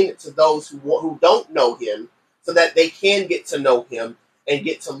explain it to those who don't know him, so that they can get to know him and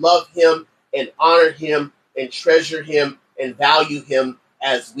get to love him and honor him and treasure him and value him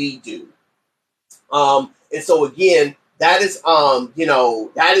as we do. And so again, that is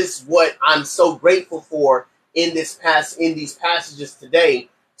what I'm so grateful for in these passages today,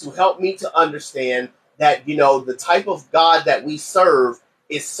 to help me to understand that the type of God that we serve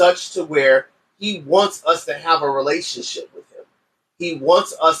is such to where he wants us to have a relationship with him. He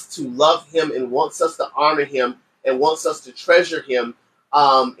wants us to love him and wants us to honor him and wants us to treasure him.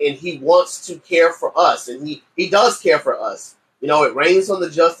 And he wants to care for us, and he does care for us. It rains on the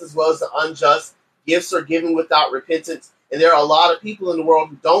just as well as the unjust. Gifts are given without repentance. And there are a lot of people in the world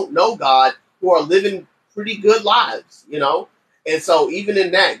who don't know God, who are living pretty good lives, And so even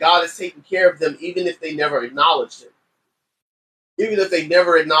in that, God is taking care of them, even if they never acknowledged him. Even if they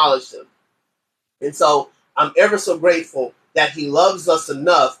never acknowledged him. And so I'm ever so grateful that he loves us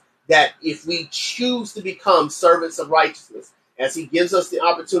enough that if we choose to become servants of righteousness, as he gives us the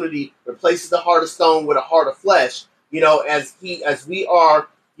opportunity, replaces the heart of stone with a heart of flesh, as we are,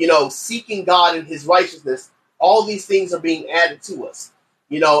 seeking God in his righteousness, all these things are being added to us.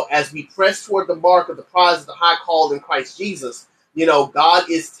 As we press toward the mark of the prize of the high call in Christ Jesus, God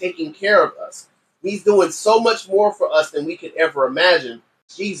is taking care of us. He's doing so much more for us than we could ever imagine.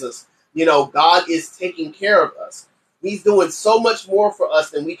 Jesus, God is taking care of us. He's doing so much more for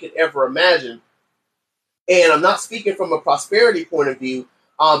us than we could ever imagine. And I'm not speaking from a prosperity point of view,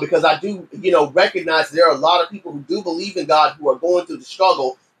 because I do, recognize there are a lot of people who do believe in God who are going through the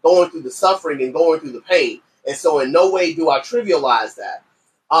struggle, going through the suffering, and going through the pain. And so in no way do I trivialize that.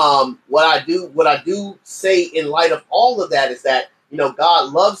 What I do say in light of all of that is that,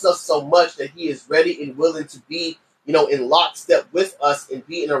 God loves us so much that he is ready and willing to be, in lockstep with us and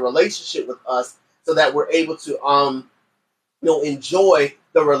be in a relationship with us, so that we're able to, enjoy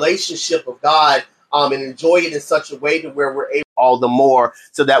the relationship of God, and enjoy it in such a way to where we're able all the more,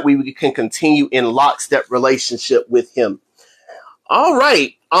 so that we can continue in lockstep relationship with him. All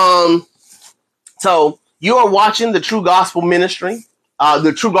right. So You are watching the True Gospel Ministry,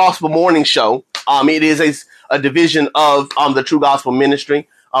 the True Gospel Morning Show. It is a division of the True Gospel Ministry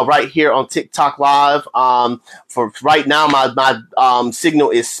right here on TikTok Live. For right now, my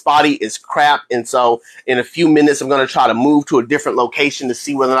signal is spotty, is crap, and so in a few minutes, I'm going to try to move to a different location to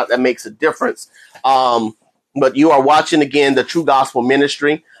see whether or not that makes a difference. But you are watching again the True Gospel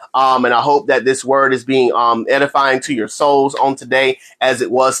Ministry. And I hope that this word is being edifying to your souls on today as it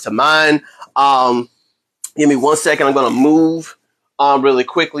was to mine. Give me 1 second. I'm going to move really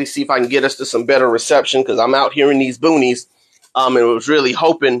quickly, see if I can get us to some better reception because I'm out here in these boonies. And was really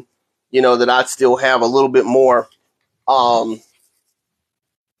hoping, that I'd still have a little bit more, good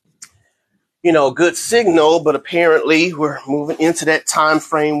signal. But apparently we're moving into that time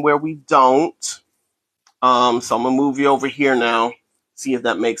frame where we don't. So I'm going to move you over here now, see if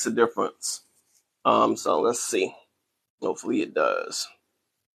that makes a difference. So let's see. Hopefully it does.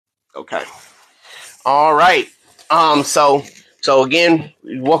 Okay. All right. So again,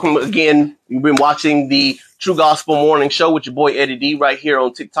 welcome again. You've been watching the True Gospel Morning Show with your boy Eddie D right here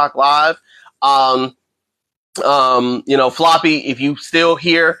on TikTok Live. Floppy, if you still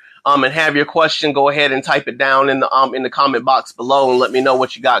here and have your question, go ahead and type it down in the comment box below and let me know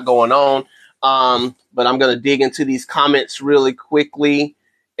what you got going on. But I'm gonna dig into these comments really quickly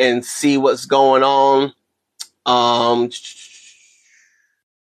and see what's going on.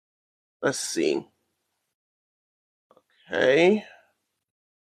 Let's see. Okay.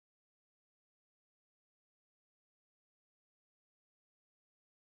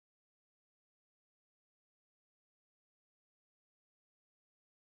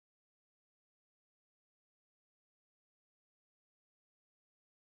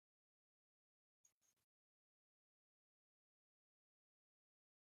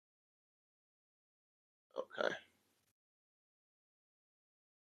 Okay.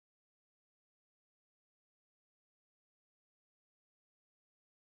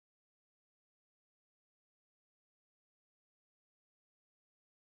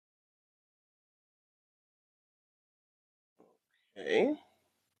 Okay.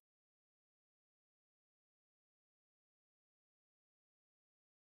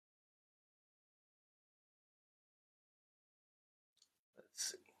 Let's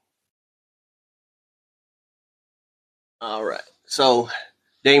see. All right. So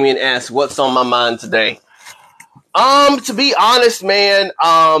Damien asks, what's on my mind today? To be honest, man,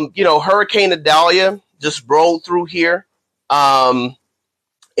 Hurricane Idalia just rolled through here. So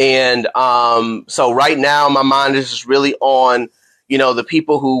right now my mind is just really on, the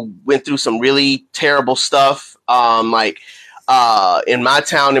people who went through some really terrible stuff. In my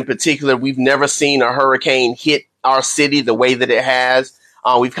town in particular, we've never seen a hurricane hit our city the way that it has.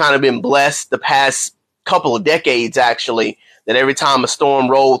 We've kind of been blessed the past couple of decades, actually, that every time a storm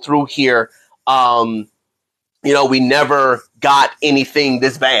rolled through here, we never got anything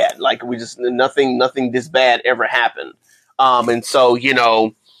this bad. Like nothing this bad ever happened. And so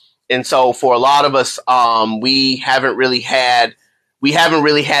for a lot of us, we haven't really had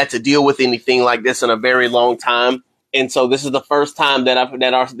to deal with anything like this in a very long time. And so this is the first time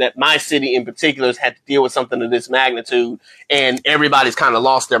that my city in particular has had to deal with something of this magnitude, and everybody's kind of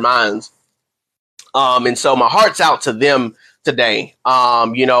lost their minds. And so my heart's out to them today,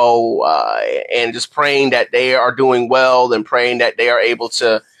 and just praying that they are doing well and praying that they are able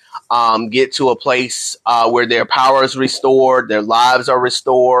to get to a place where their power is restored, their lives are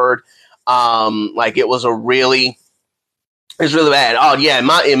restored. It's really bad. Oh yeah,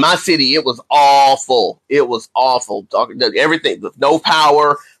 in my city, it was awful. It was awful. Everything with no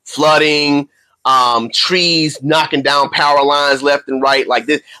power, flooding, trees knocking down power lines left and right. Like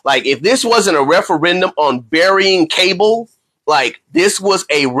this, if this wasn't a referendum on burying cable, this was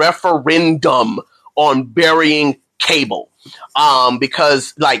a referendum on burying cable.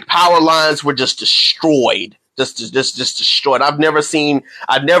 Because power lines were just destroyed, just destroyed. I've never seen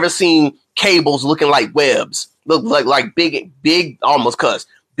cables looking like webs. Look like big almost cuss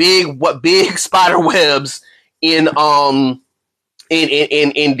big spider webs in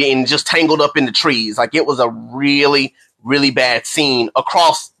just tangled up in the trees. It was a really, really bad scene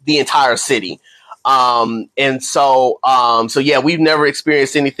across the entire city. So yeah, we've never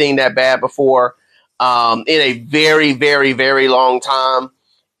experienced anything that bad before in a very, very, very long time.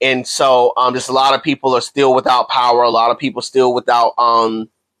 And so just a lot of people are still without power. A lot of people still without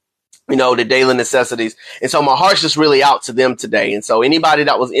the daily necessities. And so my heart's just really out to them today. And so anybody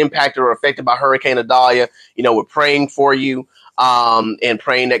that was impacted or affected by Hurricane Idalia, we're praying for you, and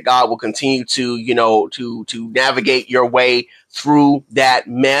praying that God will continue to, to navigate your way through that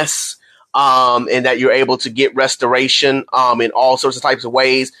mess. and that you're able to get restoration in all sorts of types of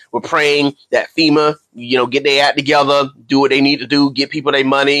ways. We're praying that FEMA, get their act together, do what they need to do, get people their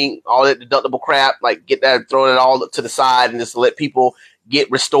money, all that deductible crap, like get that, throw it all to the side, and just let people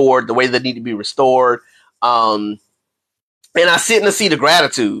get restored the way they need to be restored. And I sit in the seat of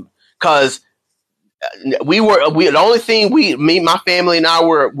gratitude because the only thing my family and I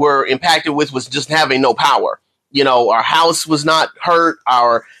were impacted with was just having no power. Our house was not hurt.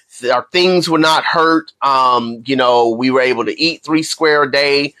 Our things were not hurt. We were able to eat 3 square a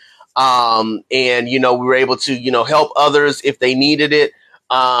day. And we were able to, help others if they needed it.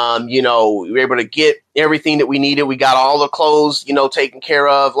 We were able to get everything that we needed. We got all the clothes, taken care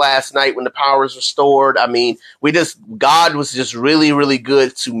of last night when the power was restored. I mean, God was just really, really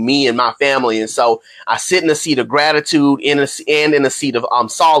good to me and my family. And so I sit in a seat of gratitude and in a seat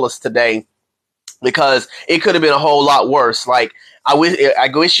of solace today, because it could have been a whole lot worse. Like, I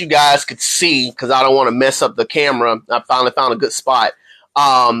wish you guys could see, because I don't want to mess up the camera. I finally found a good spot.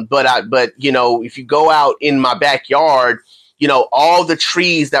 But if you go out in my backyard, all the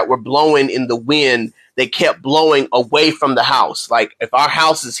trees that were blowing in the wind, they kept blowing away from the house. Like, if our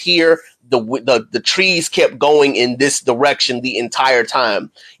house is here, the trees kept going in this direction the entire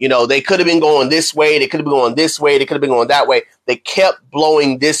time. They could have been going this way. They could have been going this way. They could have been going that way. They kept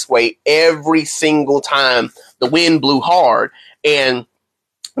blowing this way every single time the wind blew hard. And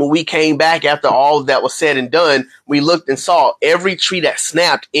when we came back after all of that was said and done, we looked and saw every tree that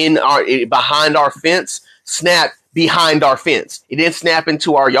snapped behind our fence snapped behind our fence. It didn't snap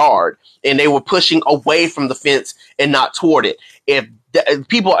into our yard, and they were pushing away from the fence and not toward it. If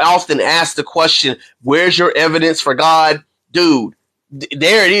people often ask the question, "Where's your evidence for God?" Dude,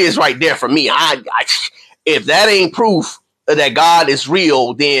 there it is right there for me. If that ain't proof that God is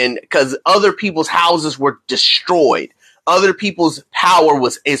real, then, because other people's houses were destroyed, other people's power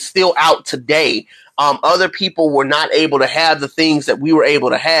is still out today. Other people were not able to have the things that we were able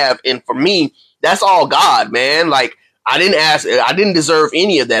to have, and for me, that's all God, man. Like, I didn't deserve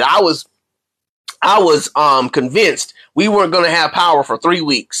any of that. I was convinced we weren't going to have power for 3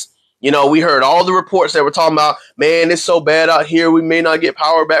 weeks. We heard all the reports that were talking about, man, it's so bad out here, we may not get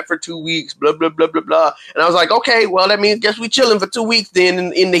power back for 2 weeks, blah, blah, blah, blah, blah. And I was like, okay, well, that means guess we chilling for 2 weeks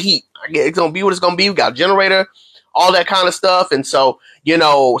then in the heat. I guess it's going to be what it's going to be. We got a generator, all that kind of stuff. And so,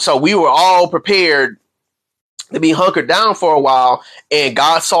 so we were all prepared to be hunkered down for a while, and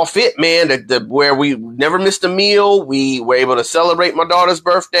God saw fit, man, where we never missed a meal. We were able to celebrate my daughter's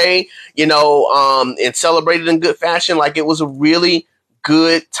birthday, and celebrate it in good fashion. Like, it was a really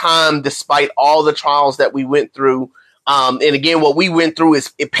good time despite all the trials that we went through. And again, what we went through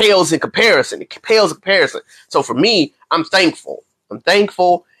it pales in comparison. It pales in comparison. So for me, I'm thankful. And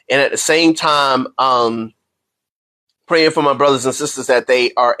at the same time, praying for my brothers and sisters that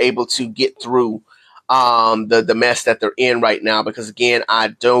they are able to get through the mess that they're in right now, because again, I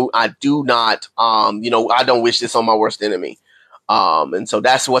do not, I don't wish this on my worst enemy. And so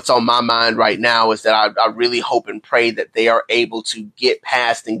that's what's on my mind right now, is that I really hope and pray that they are able to get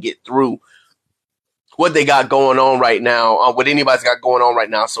past and get through what they got going on right now, what anybody's got going on right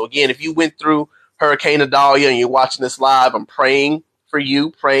now. So again, if you went through Hurricane Adalia and you're watching this live, I'm praying for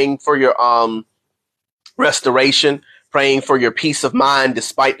you, praying for your restoration, praying for your peace of mind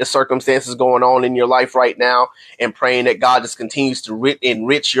despite the circumstances going on in your life right now, and praying that God just continues to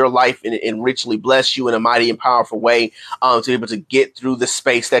enrich your life and richly bless you in a mighty and powerful way, to be able to get through the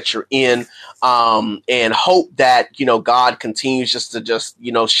space that you're in, and hope that, God continues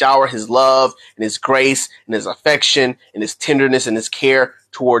to shower his love and his grace and his affection and his tenderness and his care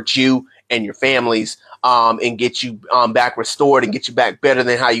towards you and your families, and get you back restored and get you back better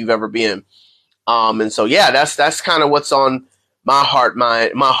than how you've ever been. And so, yeah, that's kind of what's on my heart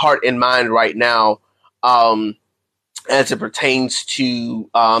and mind right now, as it pertains to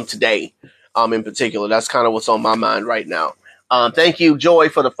today, in particular. That's kind of what's on my mind right now. Thank you, Joy,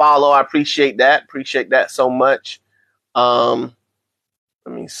 for the follow. I appreciate that. Appreciate that so much. Let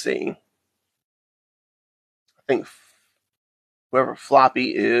me see. I think whoever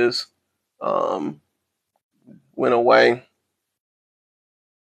Floppy is went away.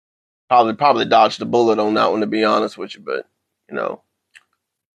 Probably dodged the bullet on that one, to be honest with you, but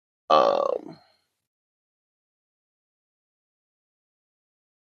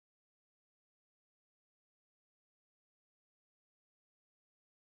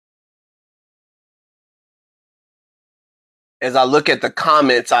as I look at the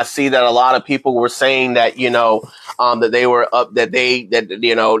comments, I see that a lot of people were saying that, that they were up,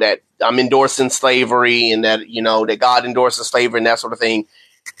 that I'm endorsing slavery, and that, that God endorses slavery and that sort of thing.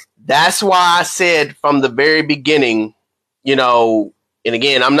 That's why I said from the very beginning, And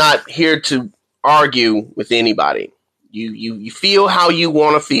again, I'm not here to argue with anybody. You feel how you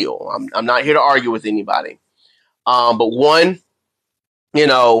want to feel. I'm not here to argue with anybody. But one,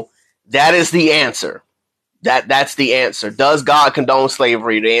 that is the answer. That's the answer. Does God condone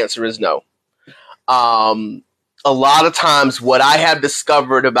slavery? The answer is no. A lot of times what I have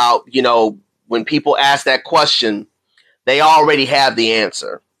discovered about, when people ask that question, they already have the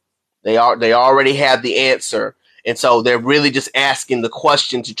answer. They already have the answer. And so they're really just asking the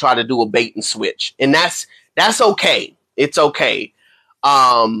question to try to do a bait and switch. And that's okay. It's okay.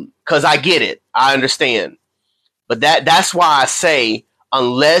 'Cause I get it. I understand. But that's why I say,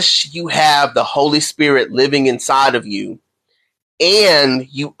 unless you have the Holy Spirit living inside of you and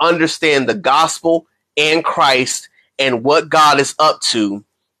you understand the gospel and Christ and what God is up to,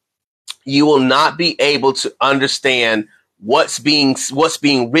 you will not be able to understand what's being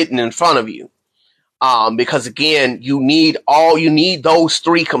written in front of you. Because again, you need those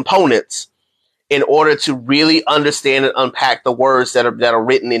three components in order to really understand and unpack the words that are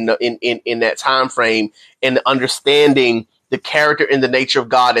written in that time frame, and understanding the character and the nature of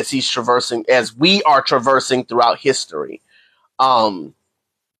God as we are traversing throughout history. And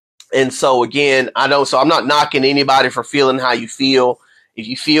so again, I'm not knocking anybody for feeling how you feel. If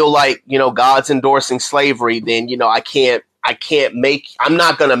you feel like, God's endorsing slavery, then, I'm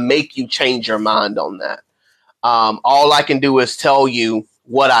not going to make you change your mind on that. All I can do is tell you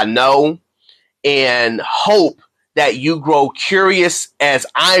what I know and hope that you grow curious as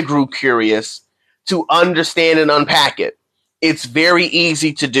I grew curious to understand and unpack it. It's very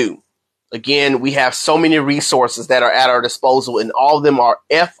easy to do. Again, we have so many resources that are at our disposal, and all of them are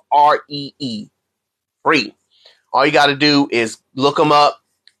free. Free. All you got to do is look them up.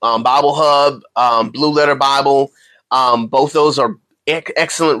 Bible Hub, Blue Letter Bible. Both those are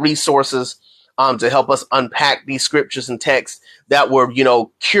excellent resources to help us unpack these scriptures and texts that were,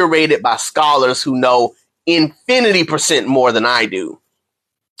 curated by scholars who know infinity% more than I do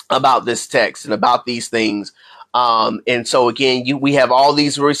about this text and about these things. And so again, we have all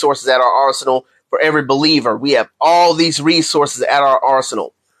these resources at our arsenal for every believer. We have all these resources at our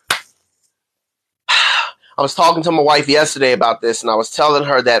arsenal. I was talking to my wife yesterday about this, and I was telling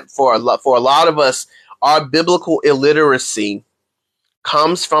her that for a lot of us, our biblical illiteracy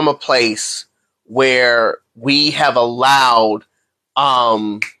comes from a place where we have allowed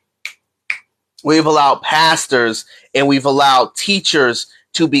pastors and we've allowed teachers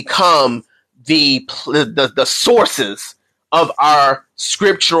to become the sources of our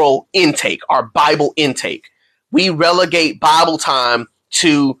scriptural intake, our Bible intake. We relegate Bible time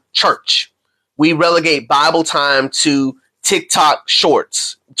to church. We relegate Bible time to TikTok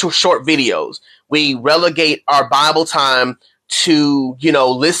shorts, to short videos. We relegate our Bible time to,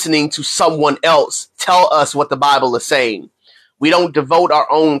 listening to someone else tell us what the Bible is saying. We don't devote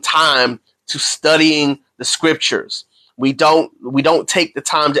our own time to studying the scriptures. We don't take the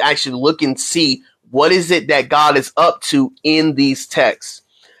time to actually look and see what is it that God is up to in these texts.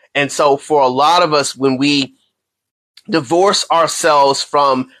 And so for a lot of us, when we divorce ourselves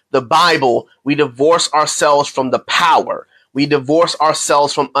from the Bible, we divorce ourselves from the power. We divorce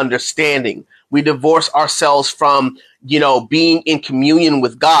ourselves from understanding. We divorce ourselves from, being in communion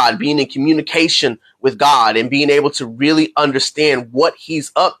with God, being in communication with God, and being able to really understand what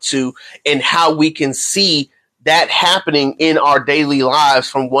he's up to and how we can see that happening in our daily lives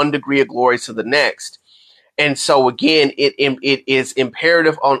from one degree of glory to the next. And so again, it is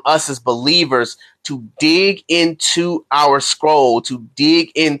imperative on us as believers to dig into our scroll, to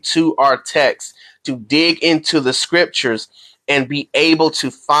dig into our text, to dig into the scriptures, and be able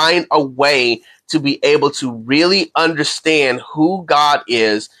to find a way to be able to really understand who God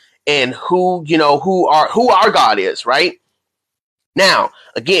is and who our God is, right? Now,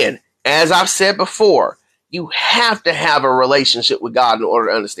 again, as I've said before, you have to have a relationship with God in order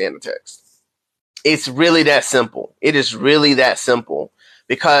to understand the text. It's really that simple. It is really that simple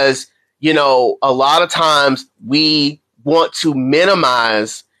because, a lot of times we want to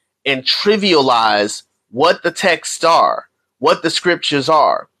minimize and trivialize what the texts are, what the scriptures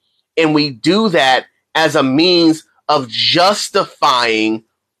are. And we do that as a means of justifying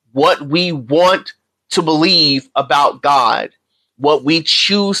what we want to believe about God, what we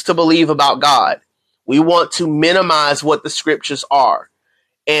choose to believe about God. We want to minimize what the scriptures are.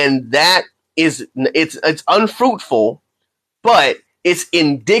 And that it's unfruitful, but it's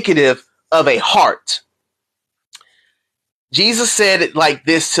indicative of a heart. Jesus said it like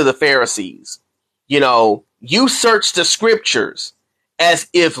this to the Pharisees. You search the scriptures as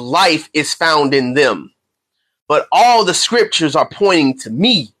if life is found in them, but all the scriptures are pointing to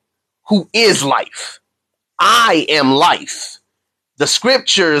me, who is life. I am life. The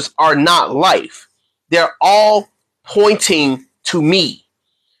scriptures are not life. They're all pointing to me.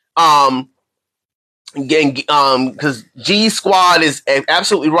 Because G Squad is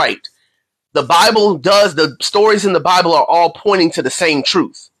absolutely right. The stories in the Bible are all pointing to the same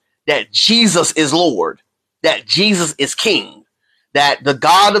truth, that Jesus is Lord, that Jesus is King, that the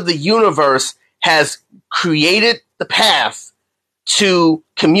God of the universe has created the path to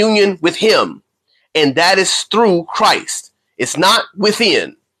communion with him, and that is through Christ. It's not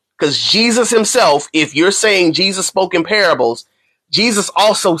within, because Jesus himself, if you're saying Jesus spoke in parables, Jesus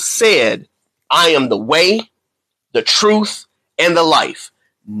also said, I am the way, the truth, and the life.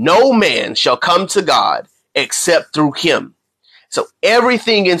 No man shall come to God except through him. So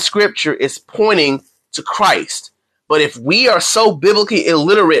everything in scripture is pointing to Christ. But if we are so biblically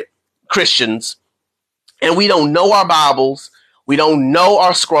illiterate Christians, and we don't know our Bibles, we don't know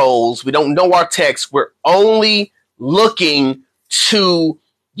our scrolls, we don't know our texts, we're only looking to,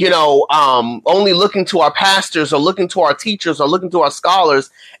 only looking to our pastors or looking to our teachers or looking to our scholars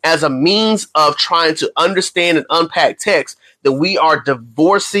as a means of trying to understand and unpack text, then we are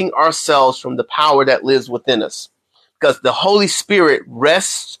divorcing ourselves from the power that lives within us. Because the Holy Spirit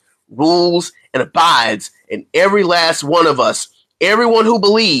rests, rules, and abides in every last one of us. Everyone who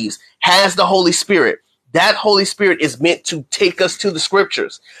believes has the Holy Spirit. That Holy Spirit is meant to take us to the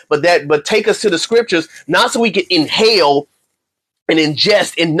scriptures, but take us to the scriptures, not so we can inhale and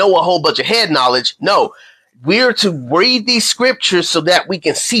ingest and know a whole bunch of head knowledge. No, we're to read these scriptures so that we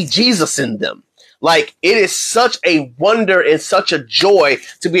can see Jesus in them. Like, it is such a wonder and such a joy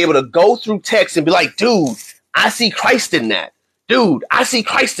to be able to go through text and be like, dude, I see Christ in that. Dude, I see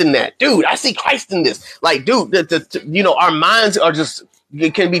Christ in that. Dude, I see Christ in this. Like, dude, our minds are just,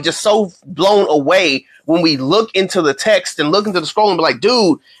 it can be just so blown away when we look into the text and look into the scroll and be like,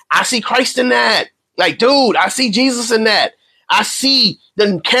 dude, I see Christ in that. Like, dude, I see Jesus in that. I see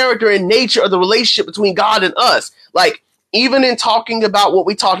the character and nature of the relationship between God and us. Like, even in talking about what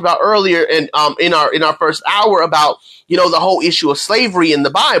we talked about earlier in our first hour about, the whole issue of slavery in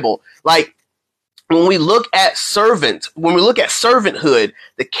the Bible, like, when we look at servanthood,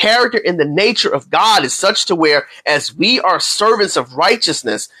 the character and the nature of God is such to where, as we are servants of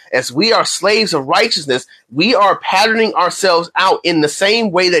righteousness, as we are slaves of righteousness, we are patterning ourselves out in the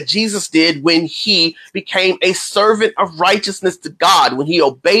same way that Jesus did when he became a servant of righteousness to God, when he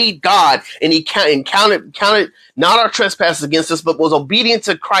obeyed God and he counted not our trespasses against us, but was obedient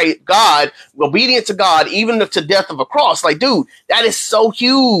to God, even to death of a cross. Like, dude, that is so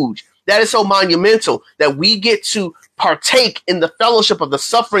huge. That is so monumental that we get to partake in the fellowship of the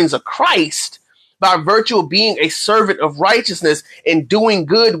sufferings of Christ by virtue of being a servant of righteousness and doing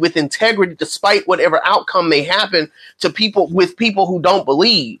good with integrity, despite whatever outcome may happen to people who don't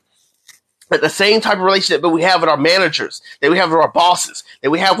believe. But the same type of relationship that we have with our managers, that we have with our bosses, that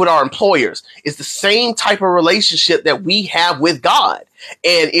we have with our employers, is the same type of relationship that we have with God.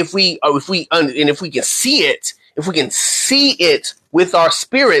 And if we can see it, with our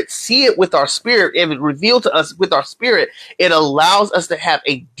spirit, if it revealed to us with our spirit, it allows us to have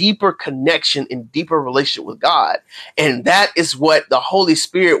a deeper connection and deeper relationship with God. And that is what the Holy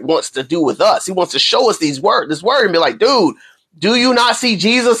Spirit wants to do with us. He wants to show us this word and be like, dude, do you not see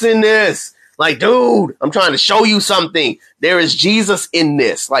Jesus in this? Like, dude, I'm trying to show you something. There is Jesus in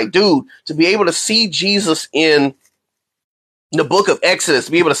this. Like, dude, to be able to see Jesus in the book of Exodus,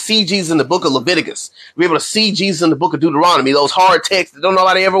 to be able to see Jesus in the book of Leviticus, to be able to see Jesus in the book of Deuteronomy, those hard texts that don't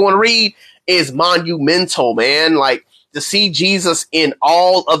nobody ever want to read, is monumental, man. Like, to see Jesus in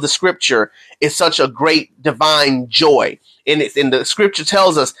all of the scripture is such a great divine joy. And the scripture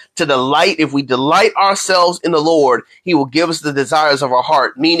tells us to delight. If we delight ourselves in the Lord, he will give us the desires of our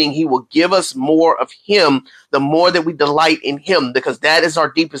heart, meaning he will give us more of him the more that we delight in him, because that is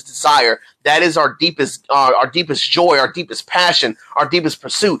our deepest desire. That is our deepest joy, our deepest passion, our deepest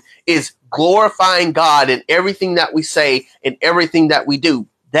pursuit, is glorifying God in everything that we say and everything that we do.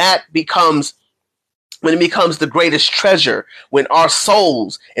 That becomes when it becomes the greatest treasure, when our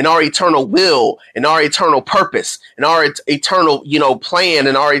souls and our eternal will and our eternal purpose and our eternal, plan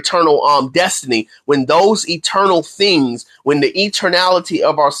and our eternal destiny, when those eternal things, when the eternality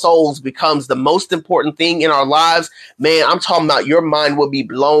of our souls becomes the most important thing in our lives, man, I'm talking about your mind will be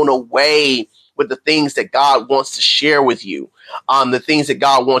blown away with the things that God wants to share with you, the things that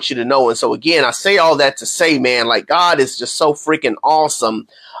God wants you to know. And so again, I say all that to say, man, like, God is just so freaking awesome.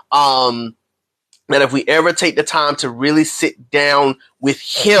 That if we ever take the time to really sit down with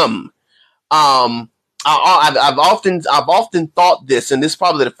him, I've often thought this, and this is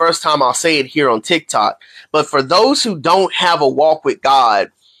probably the first time I'll say it here on TikTok, but for those who don't have a walk with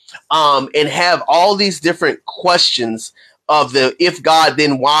God, and have all these different questions of the if God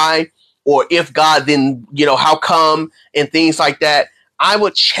then why, or if God then how come, and things like that. I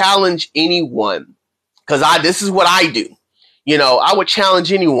would challenge anyone, because this is what I do. I would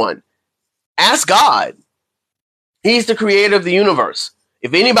challenge anyone. Ask God. He's the creator of the universe.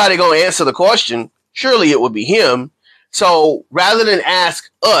 If anybody gonna answer the question, surely it would be him. So rather than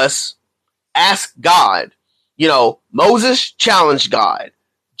ask us, ask God. Moses challenged God.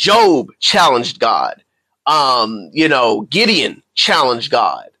 Job challenged God. Gideon challenged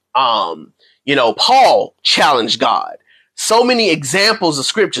God. Paul challenged God. So many examples of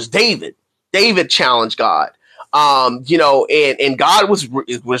scriptures. David challenged God. And God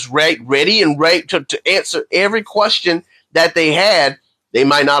was ready and ready to answer every question that they had. They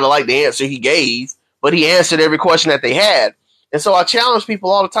might not have liked the answer he gave, but he answered every question that they had. And so I challenge people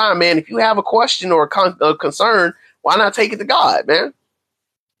all the time, man. If you have a question or a concern, why not take it to God, man?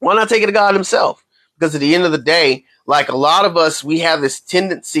 Why not take it to God himself? Because at the end of the day, like a lot of us, we have this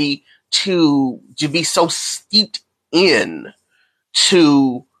tendency to be so steeped in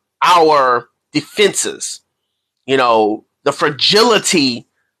to our defenses, the fragility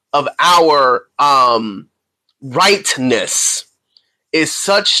of our rightness is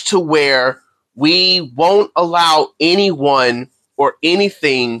such to where we won't allow anyone or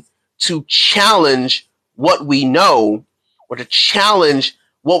anything to challenge what we know or to challenge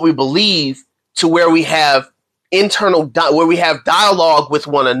what we believe, to where we have where we have dialogue with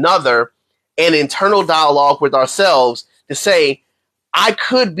one another and internal dialogue with ourselves to say, I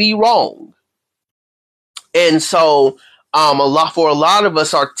could be wrong. And so for a lot of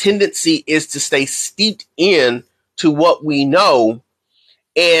us, our tendency is to stay steeped in to what we know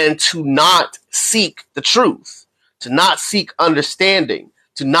and to not seek the truth, to not seek understanding,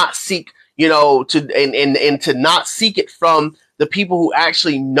 to not seek, and to not seek it from the people who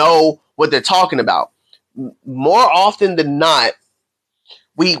actually know what they're talking about. More often than not,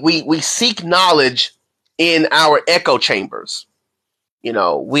 we seek knowledge in our echo chambers.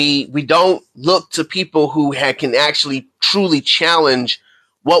 We don't look to people who can actually truly challenge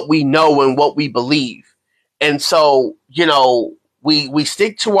what we know and what we believe. And so, we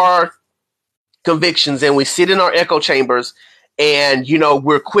stick to our convictions and we sit in our echo chambers, and,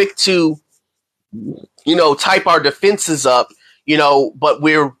 we're quick to, type our defenses up, but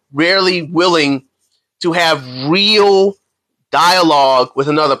we're rarely willing to have real dialogue with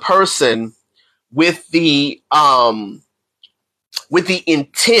another person with the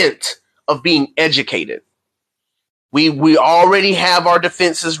intent of being educated. We already have our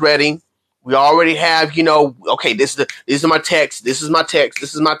defenses ready. We already have, okay, these are my text. This is my text.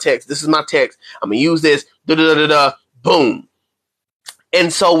 This is my text. This is my text. I'm gonna use this. Da da da da. Boom.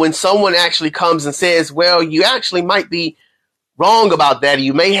 And so when someone actually comes and says, "Well, you actually might be wrong about that.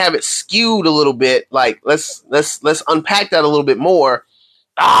 You may have it skewed a little bit. Like let's unpack that a little bit more."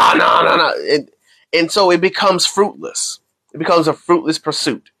 No. And so it becomes fruitless. It becomes a fruitless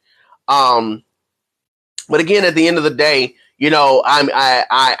pursuit. But again, at the end of the day,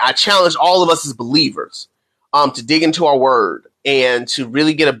 I challenge all of us as believers to dig into our word and to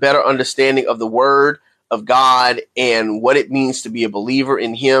really get a better understanding of the word of God and what it means to be a believer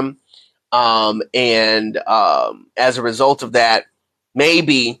in him. And as a result of that,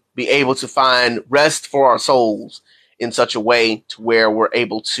 maybe be able to find rest for our souls in such a way to where we're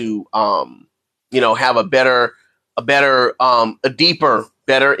able to, have a deeper,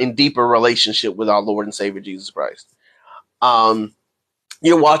 better and deeper relationship with our Lord and Savior Jesus Christ.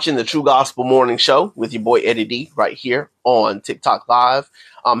 You're watching the True Gospel Morning Show with your boy Eddie D right here on TikTok Live.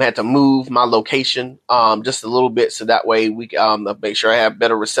 Had to move my location just a little bit so that way we make sure I have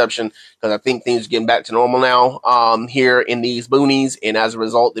better reception, because I think things are getting back to normal now here in these boonies, and as a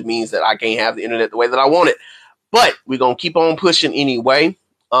result, it means that I can't have the internet the way that I want it. But we're gonna keep on pushing anyway,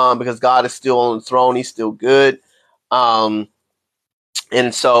 because God is still on the throne. He's still good. And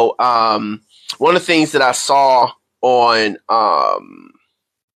so one of the things that I saw on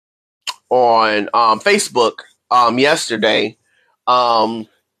Facebook yesterday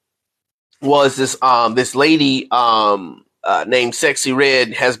was this lady named Sexy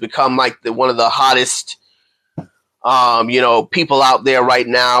Red has become like one of the hottest people out there right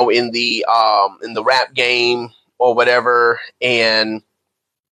now in the rap game or whatever. And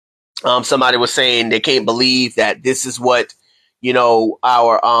somebody was saying they can't believe that this is what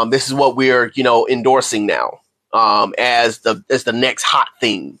this is what we're endorsing now as the next hot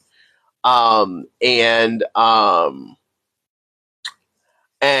thing. And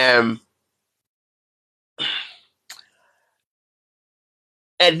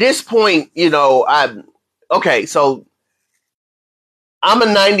at this point, so I'm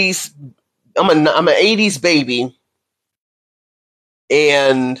an 80s baby,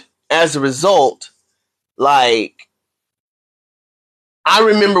 And as a result, like, I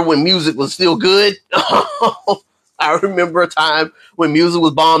remember when music was still good. I remember a time when music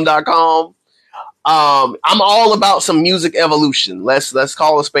was bomb.com. I'm all about some music evolution. Let's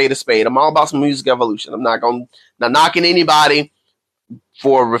call a spade a spade. I'm all about some music evolution. I'm not knocking anybody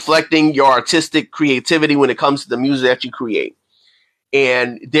for reflecting your artistic creativity when it comes to the music that you create.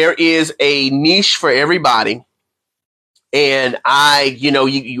 And there is a niche for everybody. And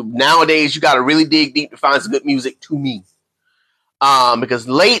you nowadays you got to really dig deep to find some good music to me. Because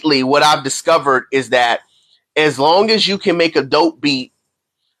lately what I've discovered is that as long as you can make a dope beat,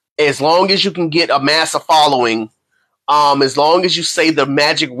 as long as you can get a massive following, as long as you say the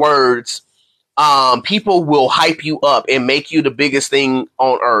magic words, people will hype you up and make you the biggest thing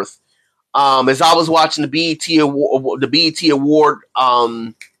on earth. As I was watching the BET Award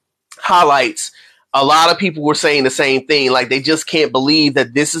highlights, a lot of people were saying the same thing. Like, they just can't believe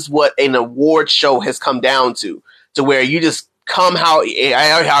that this is what an award show has come down to where you just come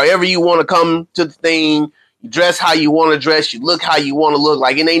however you want to come to the thing. You dress how you want to dress. You look how you want to look.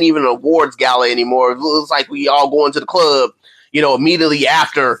 Like, it ain't even an awards gala anymore. It looks like we all going to the club, immediately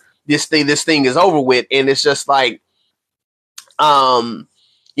after this thing is over with. And it's just like, that's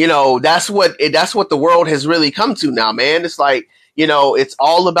what the world has really come to now, man. It's like, it's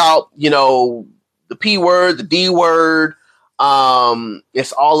all about, the P word, the D word.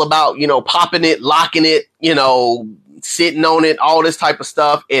 It's all about, popping it, locking it, sitting on it, all this type of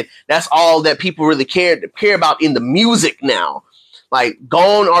stuff. And that's all that people really care about in the music now. Like,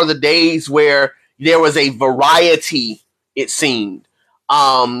 gone are the days where there was a variety, it seemed.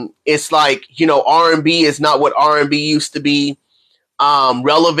 It's like, R&B is not what R&B used to be.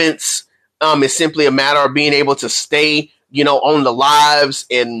 Relevance is simply a matter of being able to stay, on the lives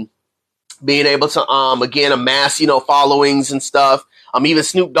and being able to, again, amass, followings and stuff. Even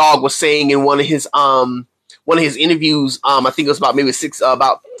Snoop Dogg was saying in one of his interviews, I think it was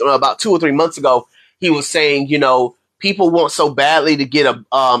about 2 or 3 months ago, he was saying, people want so badly to get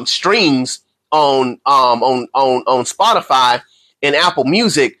streams on Spotify and Apple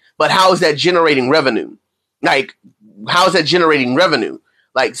Music, but how is that generating revenue? Like, how is that generating revenue?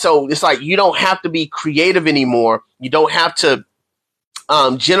 Like, so it's like, you don't have to be creative anymore. You don't have to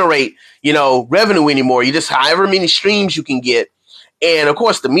generate, revenue anymore. You just, however many streams you can get. And of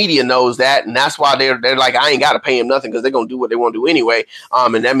course the media knows that. And that's why they're like, I ain't got to pay them nothing because they're going to do what they want to do anyway.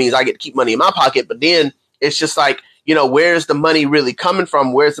 And that means I get to keep money in my pocket. But then it's just like, where's the money really coming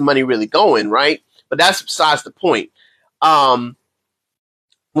from? Where's the money really going? Right. But that's besides the point.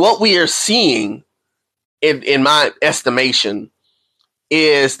 What we are seeing in my estimation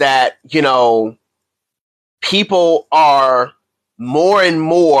is that, people are more and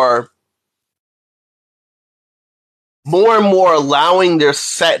more allowing their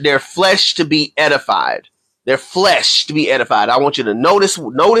flesh to be edified. Their flesh to be edified. I want you to notice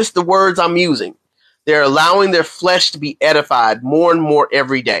the words I'm using. They're allowing their flesh to be edified more and more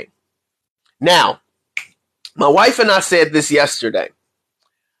every day. Now, my wife and I said this yesterday.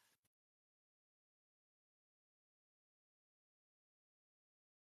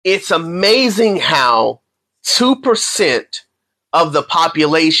 It's amazing how 2% of the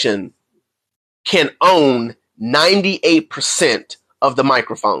population can own 98% of the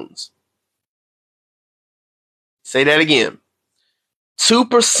microphones. Say that again.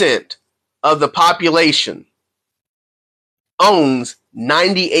 2% of the population owns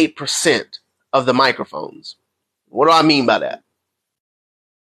 98% of the microphones. What do I mean by that?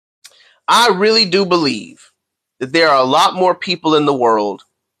 I really do believe that there are a lot more people in the world,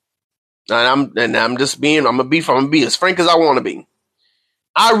 and I'm gonna be as frank as I want to be.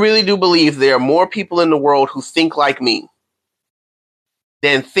 I really do believe there are more people in the world who think like me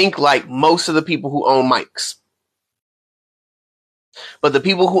than think like most of the people who own mics. But the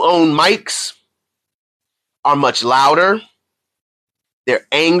people who own mics are much louder. They're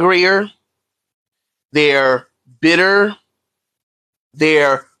angrier. They're bitter.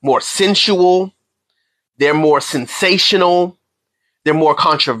 They're more sensual. They're more sensational. They're more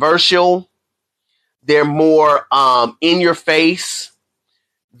controversial. They're more in your face.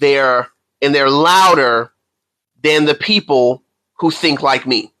 They're louder than the people who think like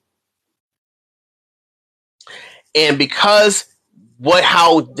me. And because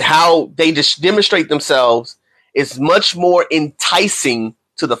how they just demonstrate themselves is much more enticing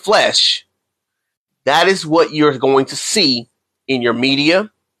to the flesh, that is what you're going to see in your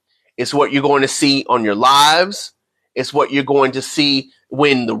media. It's what you're going to see on your lives. It's what you're going to see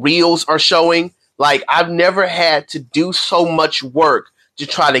when the reels are showing. Like, I've never had to do so much work to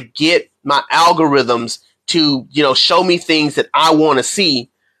try to get my algorithms to, show me things that I want to see,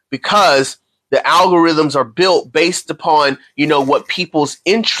 because the algorithms are built based upon, what people's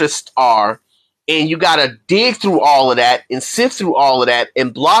interests are. And you got to dig through all of that and sift through all of that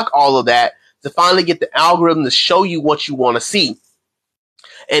and block all of that to finally get the algorithm to show you what you want to see.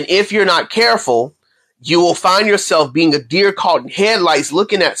 And if you're not careful, you will find yourself being a deer caught in headlights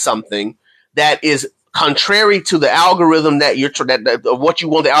looking at something that is contrary to the algorithm that what you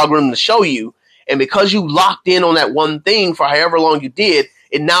want the algorithm to show you. And because you locked in on that one thing for however long you did,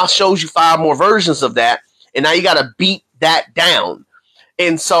 it now shows you 5 more versions of that. And now you got to beat that down.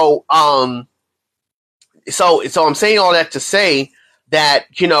 And so I'm saying all that to say that,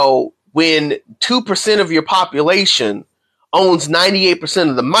 when 2% of your population owns 98%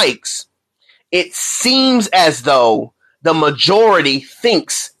 of the mics, it seems as though the majority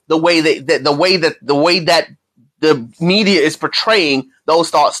thinks the way that the media is portraying those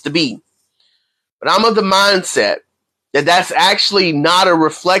thoughts to be. But I'm of the mindset that that's actually not a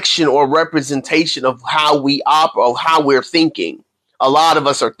reflection or representation of how we operate, or how we're thinking. A lot of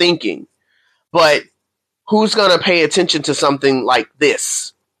us are thinking, but who's going to pay attention to something like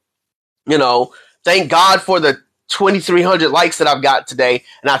this? Thank God for the 2,300 likes that I've got today.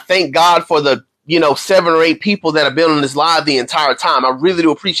 And I thank God for the, 7 or 8 people that have been on this live the entire time. I really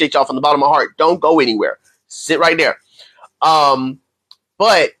do appreciate y'all from the bottom of my heart. Don't go anywhere. Sit right there.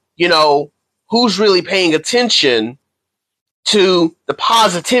 But, who's really paying attention to the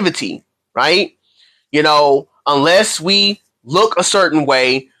positivity, right? Unless we look a certain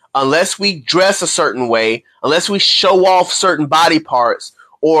way, unless we dress a certain way, unless we show off certain body parts,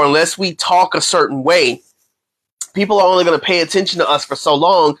 or unless we talk a certain way, people are only going to pay attention to us for so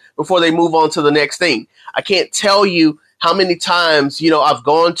long before they move on to the next thing. I can't tell you how many times, I've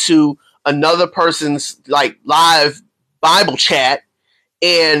gone to another person's live Bible chat,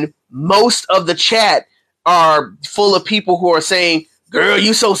 and most of the chat are full of people who are saying, girl,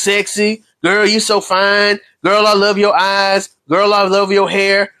 you so sexy. Girl, you so fine. Girl, I love your eyes. Girl, I love your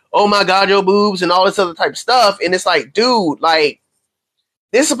hair. Oh my God, your boobs, and all this other type of stuff. And it's like, dude,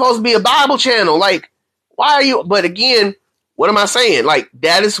 this is supposed to be a Bible channel. Why are you? But again, what am I saying?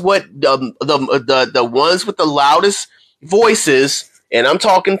 That is what the ones with the loudest voices, and I'm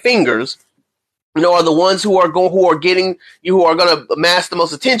talking fingers, are the ones who are going to amass the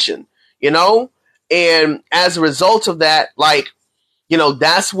most attention, and as a result of that,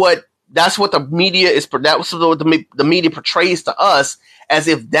 that's what the media is. That's what the media portrays to us, as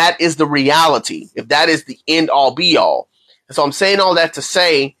if that is the reality, if that is the end all be all. And so I'm saying all that to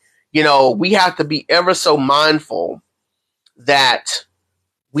say, we have to be ever so mindful that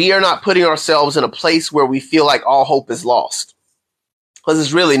we are not putting ourselves in a place where we feel like all hope is lost, because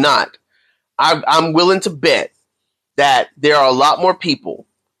it's really not. I'm willing to bet that there are a lot more people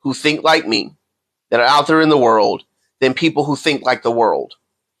who think like me that are out there in the world than people who think like the world.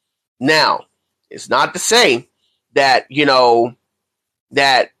 Now, it's not to say that,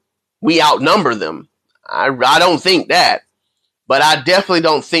 that we outnumber them. I don't think that. But I definitely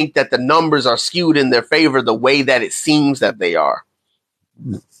don't think that the numbers are skewed in their favor the way that it seems that they are.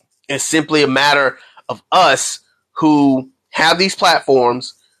 It's simply a matter of us who have these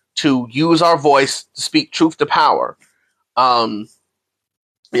platforms to use our voice to speak truth to power.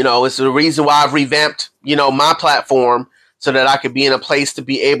 It's the reason why I've revamped, my platform, so that I could be in a place to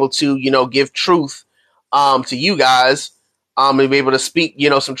be able to, give truth to you guys, and be able to speak,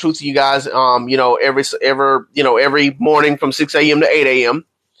 some truth to you guys, every morning from 6 a.m. to 8 a.m.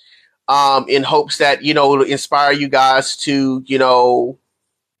 In hopes that, it'll inspire you guys to,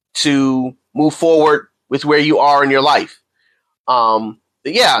 to move forward with where you are in your life.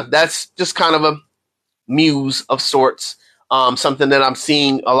 But yeah, that's just kind of a muse of sorts, something that I'm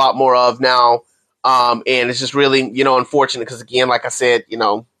seeing a lot more of now. And it's just really, unfortunate because, again, like I said,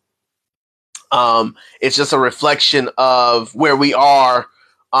 it's just a reflection of where we are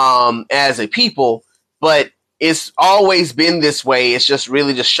as a people, but it's always been this way. It's just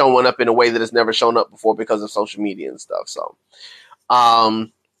really just showing up in a way that it's never shown up before because of social media and stuff. So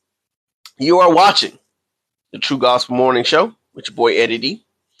you are watching the True Gospel Morning Show with your boy Eddie D,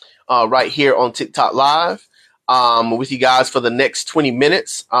 right here on TikTok Live. With you guys for the next 20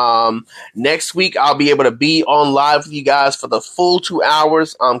 minutes. Next week, I'll be able to be on live with you guys for the full 2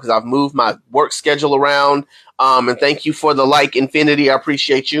 hours, because I've moved my work schedule around. And thank you for the infinity. I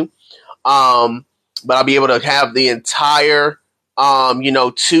appreciate you. But I'll be able to have the entire,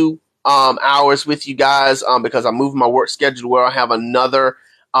 2 hours with you guys, because I'm moving my work schedule where I have another,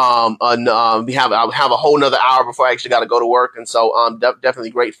 I'll have a whole nother hour before I actually got to go to work. And so I'm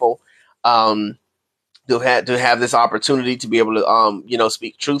definitely grateful, to have this opportunity to be able to,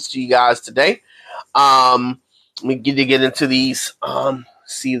 speak truth to you guys today. Let me get into these.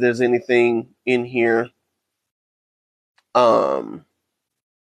 See if there's anything in here. Let's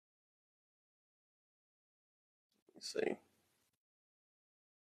see.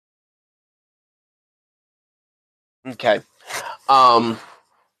 Okay.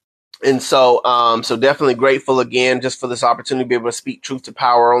 So definitely grateful again just for this opportunity to be able to speak truth to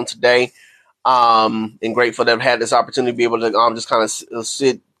power on today. And grateful to have had this opportunity to be able to just kind of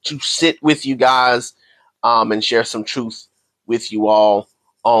sit with you guys, and share some truth with you all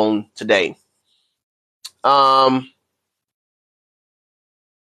on today. So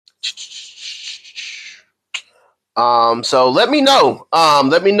let me know.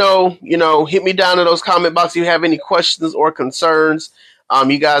 Hit me down in those comment boxes if you have any questions or concerns.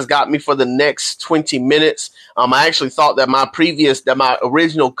 You guys got me for the next 20 minutes. I actually thought that my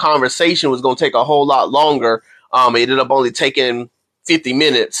original conversation was going to take a whole lot longer. It ended up only taking 50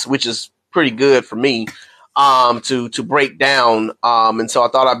 minutes, which is pretty good for me, to break down. And so I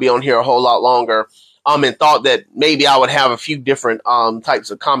thought I'd be on here a whole lot longer. And thought that maybe I would have a few different types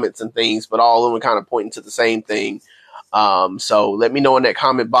of comments and things, but all of them were kind of pointing to the same thing. So let me know in that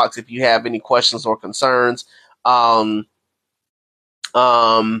comment box if you have any questions or concerns.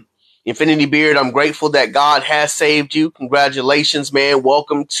 Infinity Beard, I'm grateful that God has saved you. Congratulations, man.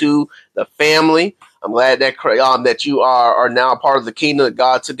 Welcome to the family. I'm glad that you are now a part of the kingdom. That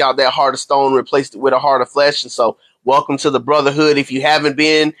God took out that heart of stone, replaced it with a heart of flesh. And so welcome to the brotherhood. If you haven't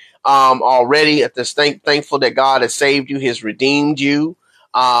been already, at this thankful that God has saved you, has redeemed you.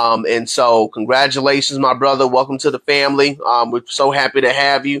 And so congratulations, my brother. Welcome to the family. We're so happy to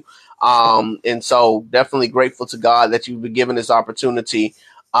have you. And so definitely grateful to God that you've been given this opportunity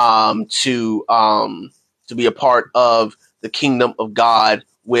to be a part of the kingdom of God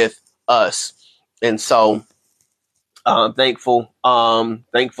with us. And so thankful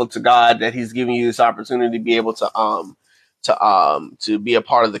to God that He's giving you this opportunity to be able to be a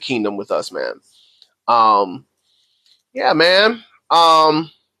part of the kingdom with us, man. Yeah, man. Let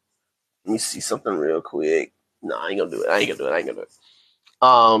me see something real quick. No, I ain't gonna do it.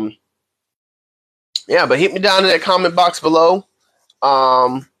 Yeah, but hit me down in that comment box below.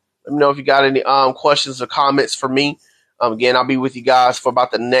 Let me know if you got any questions or comments for me. Again, I'll be with you guys for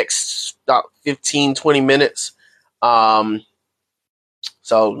about the next 15, 20 minutes. So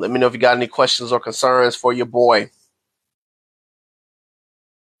let me know if you got any questions or concerns for your boy.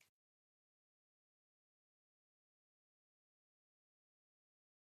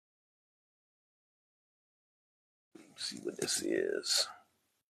 Let's see what this is.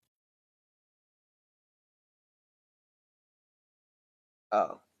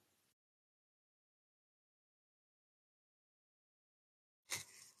 Oh.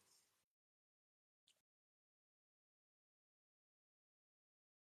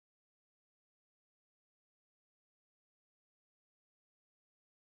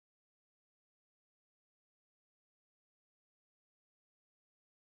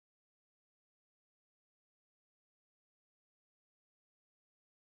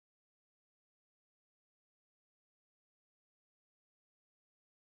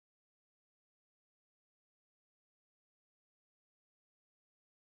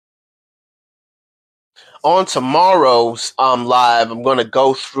 On tomorrow's live, I'm going to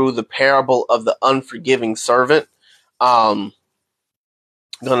go through the parable of the unforgiving servant. I'm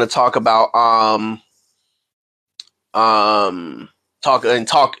going to talk about talk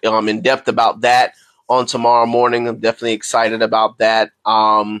in depth about that on tomorrow morning. I'm definitely excited about that.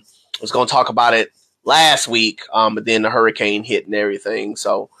 I was going to talk about it last week, but then the hurricane hit and everything.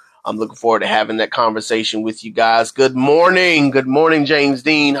 So I'm looking forward to having that conversation with you guys. Good morning, James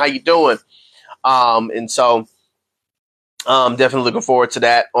Dean. How you doing? And so definitely looking forward to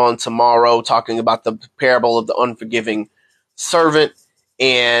that on tomorrow, talking about the parable of the unforgiving servant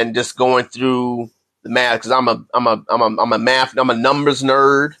and just going through the math, because I'm a numbers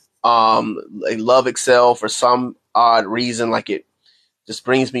nerd. I love Excel for some odd reason. Like, it just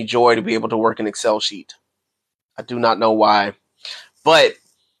brings me joy to be able to work an Excel sheet. I do not know why, but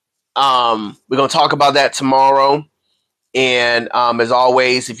we're going to talk about that tomorrow. And as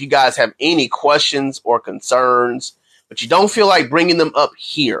always, if you guys have any questions or concerns, but you don't feel like bringing them up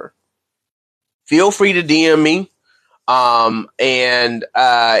here, feel free to DM me. And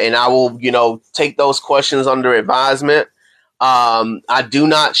I will, take those questions under advisement. I do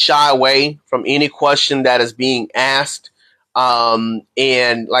not shy away from any question that is being asked.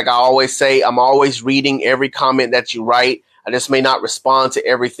 And like I always say, I'm always reading every comment that you write. I just may not respond to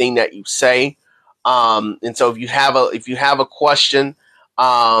everything that you say. And so if you have a question,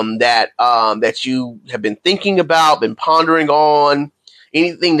 that you have been thinking about, been pondering on,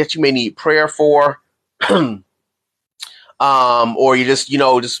 anything that you may need prayer for, or you're just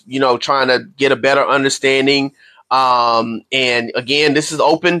trying to get a better understanding. And again, this is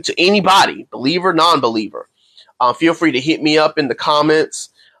open to anybody, believer, non-believer. Feel free to hit me up in the comments.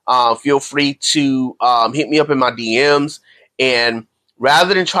 Feel free to hit me up in my DMs. And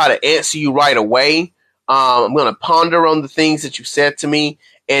rather than try to answer you right away, I'm going to ponder on the things that you said to me,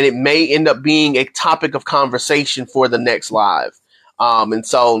 and it may end up being a topic of conversation for the next live. And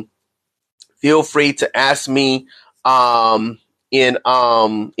so feel free to ask me in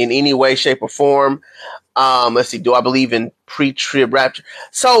any way, shape, or form. Let's see. Do I believe in pre-trib rapture?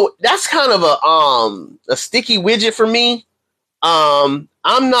 So that's kind of a sticky widget for me. I'm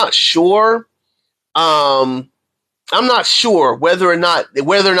not sure. I'm not sure whether or not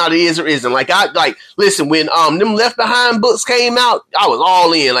it is or isn't. Listen, when them Left Behind books came out, I was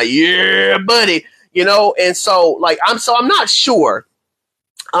all in. Like, yeah, buddy, And so I'm not sure.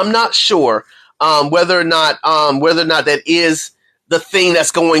 I'm not sure whether or not that is the thing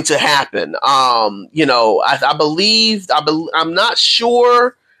that's going to happen. I believe. I'm not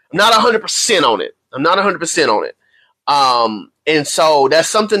sure. I'm not 100% on it. I'm not 100% on it. And so that's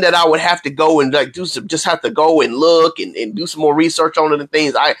something that I would have to go and just have to go and look and do some more research on it and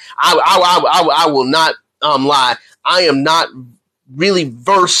things. I will not lie. I am not really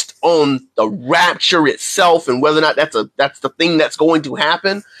versed on the rapture itself and whether or not that's the thing that's going to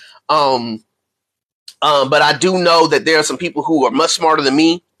happen. But I do know that there are some people who are much smarter than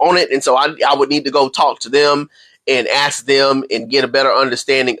me on it, and so I would need to go talk to them and ask them and get a better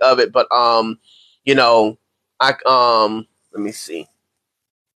understanding of it. But let me see.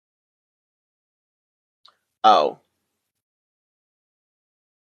 Oh.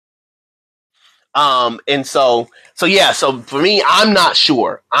 And so yeah, so for me, I'm not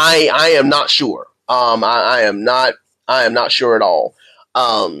sure. I am not sure. I am not sure at all.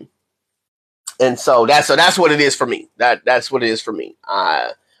 And so that's what it is for me. That's what it is for me.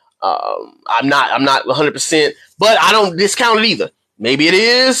 I'm not 100%, but I don't discount it either. Maybe it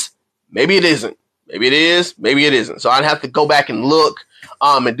is, maybe it isn't. Maybe it is, maybe it isn't. So I'd have to go back and look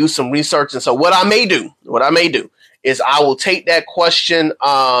and do some research. And so what I may do is I will take that question.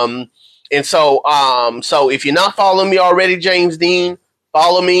 And so if you're not following me already, James Dean,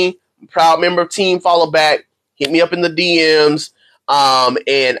 follow me. I'm a proud member of Team Follow Back. Hit me up in the DMs.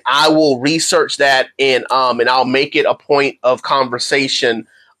 And I will research that and I'll make it a point of conversation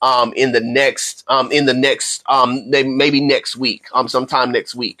in the next maybe next week, sometime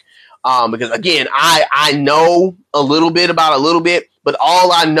next week. Because again, I know a little bit about a little bit, but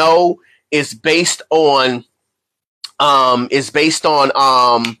all I know is based on the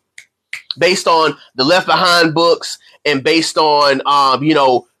Left Behind books and based on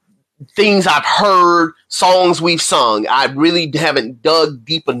things I've heard, songs we've sung. I really haven't dug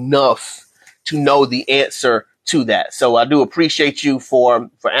deep enough to know the answer to that. So I do appreciate you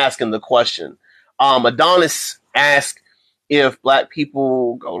for asking the question. Adonis asked if black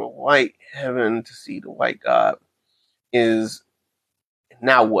people go to white heaven to see the white God. Is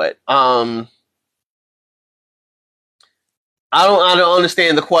now what? I don't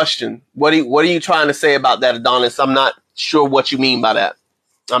understand the question. What are you trying to say about that, Adonis? I'm not sure what you mean by that.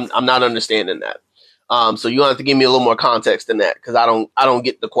 I'm not understanding that. So you have to give me a little more context than that because I don't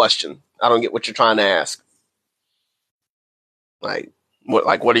get the question. I don't get what you're trying to ask.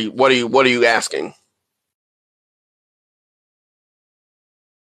 What are you asking?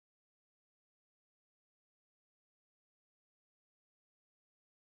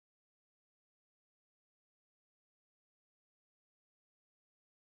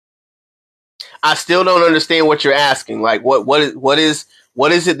 I still don't understand what you're asking. Like what is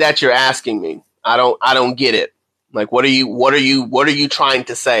it that you're asking me? I don't get it. Like what are you trying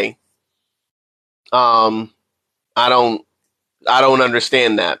to say? I don't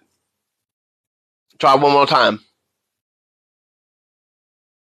understand that. Try one more time.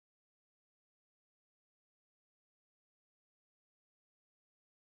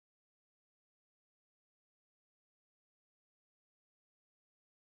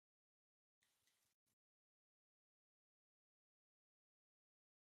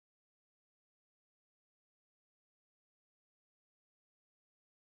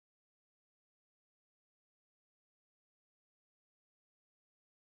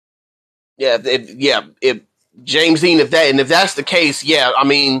 If James Dean, if that's the case, yeah, I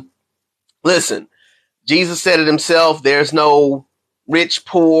mean, listen, Jesus said it himself. There's no rich,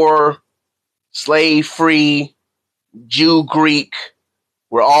 poor, slave, free, Jew, Greek.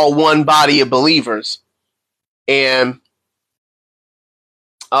 We're all one body of believers. And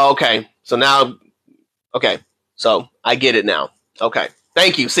okay, so I get it now. Okay.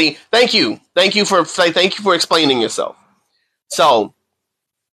 Thank you. See, thank you for explaining yourself. So,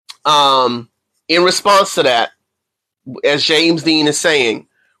 in response to that, as James Dean is saying,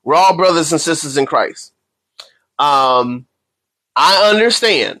 we're all brothers and sisters in Christ. I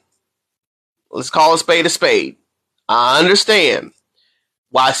understand. Let's call a spade a spade. I understand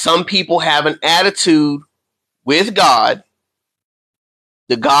why some people have an attitude with God,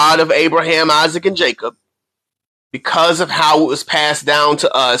 the God of Abraham, Isaac, and Jacob, because of how it was passed down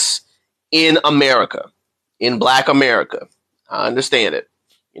to us in America, in Black America. I understand it.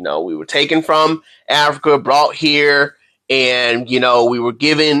 You know, we were taken from Africa, brought here, and, you know, we were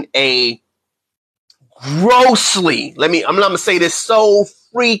given a grossly, I'm not going to say this so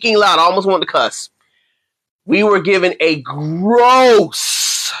freaking loud, I almost want to cuss. We were given a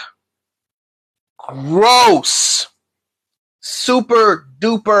gross, super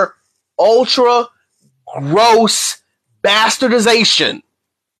duper, ultra gross bastardization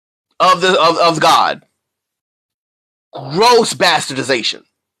of God. Gross bastardization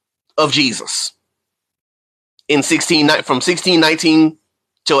of Jesus from 1619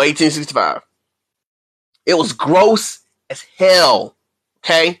 till 1865. It was gross as hell.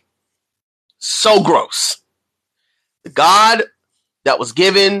 Okay? So gross. The God that was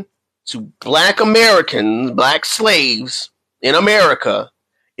given to Black Americans, Black slaves in America,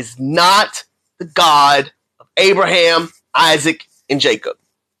 is not the God of Abraham, Isaac, and Jacob.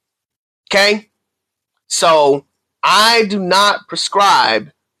 Okay? So, I do not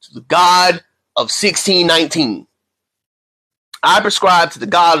prescribe to the God of 1619. I prescribe to the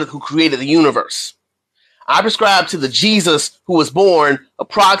God who created the universe. I prescribe to the Jesus who was born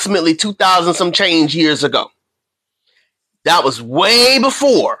approximately 2,000 some change years ago. That was way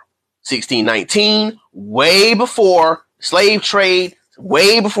before 1619, way before slave trade,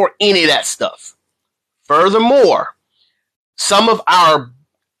 way before any of that stuff. Furthermore, some of our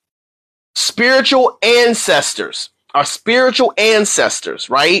spiritual ancestors,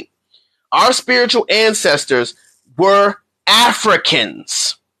 right? Our spiritual ancestors were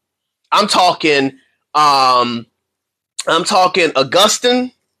Africans. I'm talking Augustine.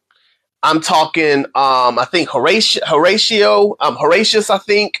 I'm talking, I think Horatius, I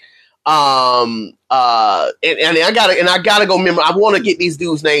think, and I gotta go remember, I want to get these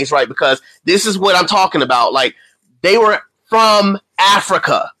dudes' names right because this is what I'm talking about. Like, they were from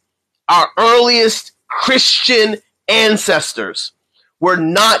Africa. Our earliest Christian ancestors were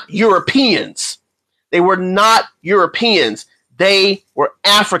not Europeans. They were not Europeans. They were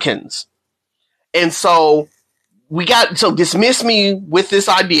Africans. And so dismiss me with this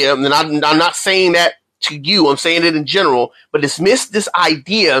idea, and I'm not saying that to you, I'm saying it in general, but dismiss this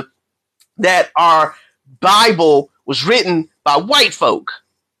idea that our Bible was written by white folk.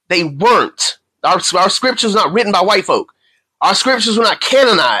 They weren't. Our scriptures were not written by white folk. Our scriptures were not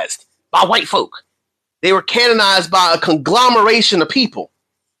canonized by white folk. They were canonized by a conglomeration of people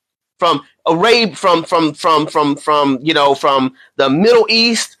from Arabia, from the Middle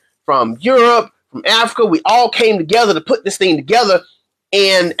East, from Europe, from Africa. We all came together to put this thing together,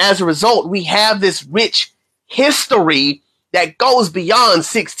 and as a result, we have this rich history that goes beyond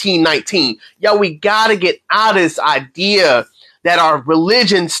 1619. Yo, we gotta get out of this idea that our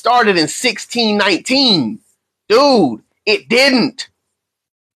religion started in 1619. Dude, it didn't.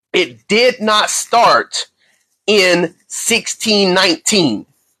 It did not start in 1619.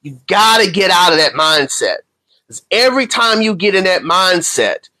 You gotta get out of that mindset. Because every time you get in that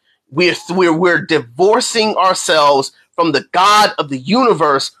mindset, we're divorcing ourselves from the God of the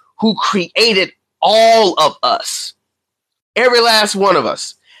universe who created all of us. Every last one of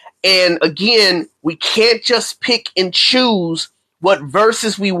us. And again, we can't just pick and choose what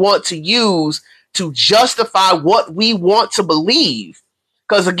verses we want to use to justify what we want to believe.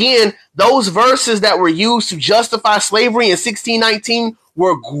 Because again, those verses that were used to justify slavery in 1619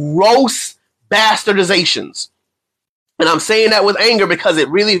 were gross bastardizations. And I'm saying that with anger because it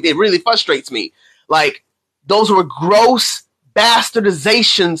really frustrates me. Like, those were gross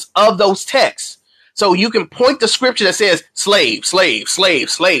bastardizations of those texts. So you can point to scripture that says slave, slave,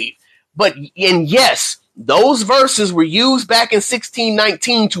 slave, slave. And yes, those verses were used back in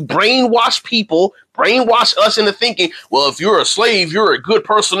 1619 to brainwash people, brainwash us into thinking, well, if you're a slave, you're a good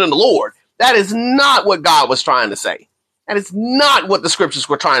person in the Lord. That is not what God was trying to say. That is not what the scriptures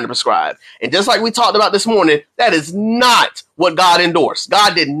were trying to prescribe. And just like we talked about this morning, that is not what God endorsed.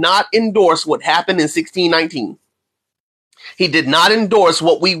 God did not endorse what happened in 1619. He did not endorse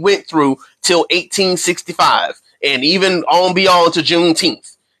what we went through till 1865 and even on beyond to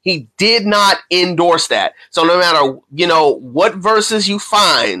Juneteenth. He did not endorse that. So no matter, what verses you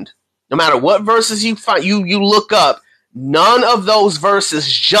find, you look up, None of those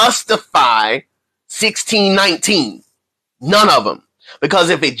verses justify 1619. None of them. Because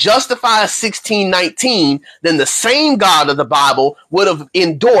if it justifies 1619, then the same God of the Bible would have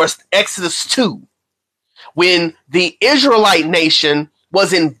endorsed Exodus 2 when the Israelite nation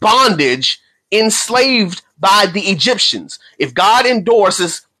was in bondage, enslaved by the Egyptians. If God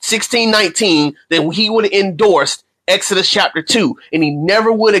endorses 1619, then he would have endorsed Exodus chapter 2, and he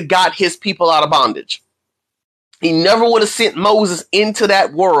never would have got his people out of bondage. He never would have sent Moses into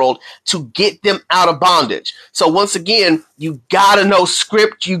that world to get them out of bondage. So once again, you got to know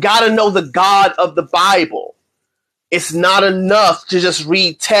script. You got to know the God of the Bible. It's not enough to just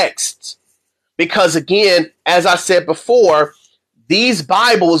read texts. Because again, as I said before, these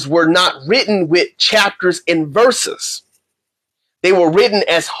Bibles were not written with chapters and verses. They were written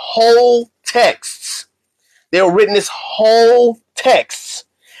as whole texts. They were written as whole texts.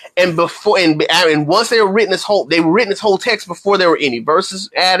 And once they were written as whole text before there were any verses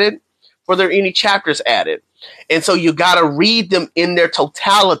added, before there were any chapters added. And so you got to read them in their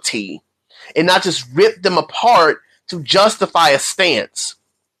totality and not just rip them apart to justify a stance.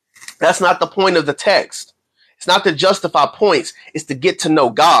 That's not the point of the text. It's not to justify points. It's to get to know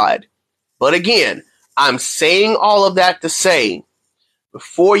God. But again, I'm saying all of that to say,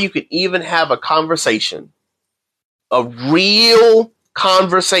 before you could even have a conversation, a real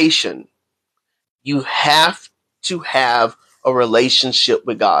conversation, you have to have a relationship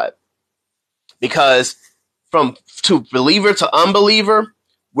with God. Because to believer to unbeliever,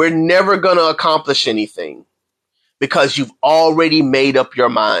 we're never going to accomplish anything because you've already made up your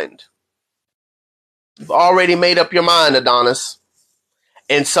mind. You've already made up your mind, Adonis.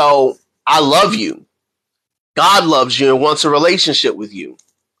 And so I love you. God loves you and wants a relationship with you.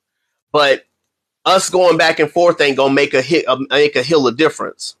 But us going back and forth ain't gonna make a hill of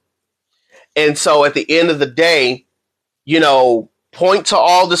difference. And so at the end of the day, point to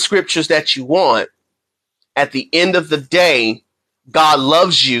all the scriptures that you want. At the end of the day, God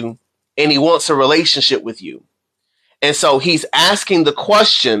loves you and he wants a relationship with you. And so he's asking the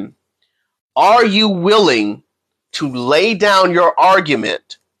question, are you willing to lay down your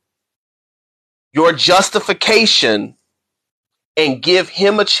argument, your justification, and give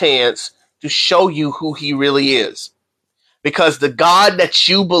him a chance to show you who he really is? Because the God that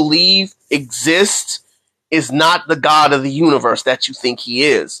you believe exists is not the God of the universe that you think he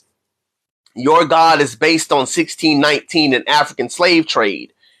is. Your God is based on 1619 and African slave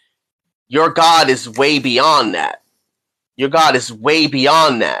trade. Your God is way beyond that. Your God is way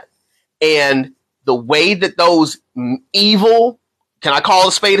beyond that. And the way that those evil, can I call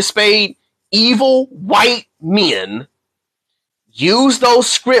a spade, evil white men use those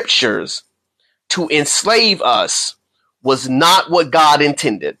scriptures to enslave us was not what God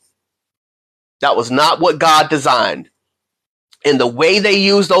intended. That was not what God designed. And the way they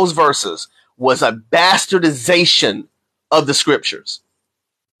used those verses was a bastardization of the scriptures.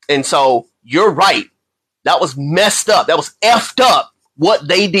 And so you're right. That was messed up. That was effed up what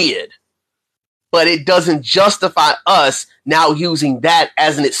they did. But it doesn't justify us now using that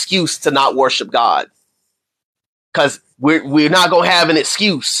as an excuse to not worship God. Because we're not going to have an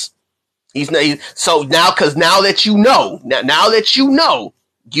excuse. So now, because now that you know, I'm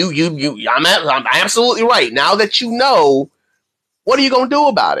absolutely right. Now that you know, what are you going to do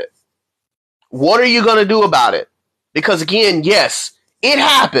about it? What are you going to do about it? Because again, yes, it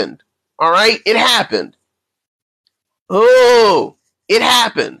happened. All right, it happened. Oh, it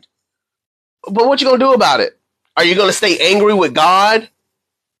happened. But what you going to do about it? Are you going to stay angry with God?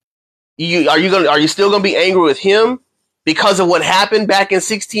 Are you still going to be angry with him because of what happened back in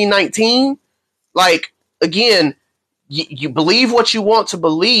 1619? Like, again, you believe what you want to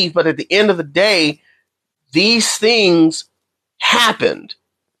believe, but at the end of the day, these things happened.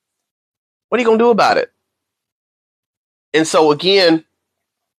 What are you going to do about it? And so again,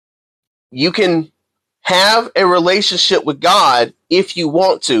 you can have a relationship with God if you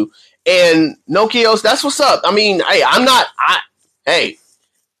want to. And Nokios, that's what's up. I mean, hey,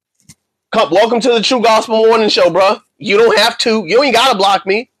 welcome to the True Gospel Morning Show, bro. You don't have to. You ain't got to block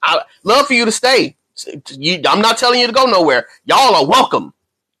me. I love for you to stay. I'm not telling you to go nowhere. Y'all are welcome.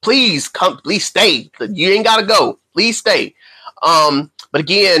 Please come. Please stay. You ain't got to go. Please stay. But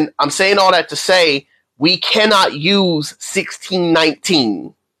again, I'm saying all that to say we cannot use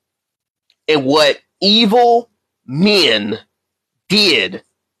 1619 and what evil men did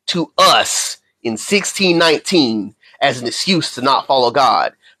to us in 1619 as an excuse to not follow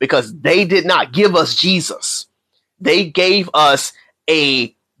God, because they did not give us Jesus. They gave us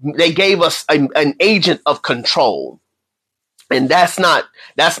an agent of control. And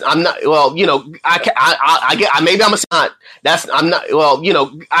I'm not, well, you know, I get, maybe I'm gonna say not, that's, I'm not, well, you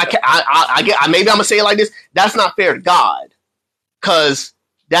know, I get, maybe I'm gonna say it like this. That's not fair to God, because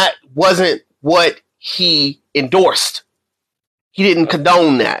that wasn't what he endorsed. He didn't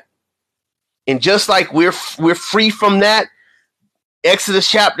condone that. And just like we're free from that, Exodus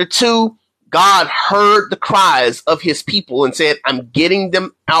chapter 2, God heard the cries of his people and said, I'm getting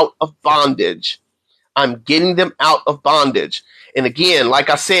them out of bondage. I'm getting them out of bondage. And again, like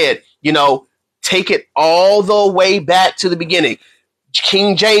I said, you know, take it all the way back to the beginning.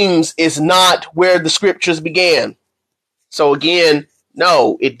 King James is not where the scriptures began. So again,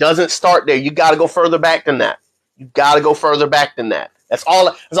 no, it doesn't start there. You got to go further back than that. You got to go further back than that. That's all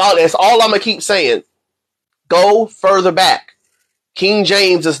I'm going to keep saying. Go further back. King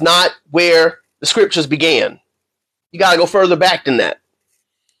James is not where the scriptures began. You got to go further back than that.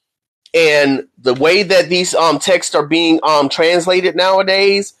 And the way that these texts are being translated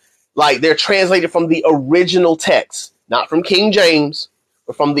nowadays, like they're translated from the original text, not from King James,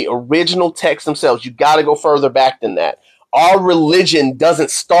 but from the original text themselves. You got to go further back than that. Our religion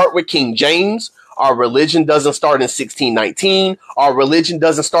doesn't start with King James. Our religion doesn't start in 1619. Our religion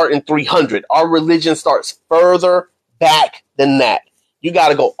doesn't start in 300. Our religion starts further back than that. You got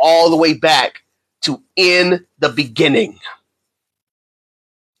to go all the way back to in the beginning.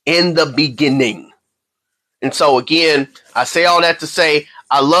 In the beginning. And so again, I say all that to say,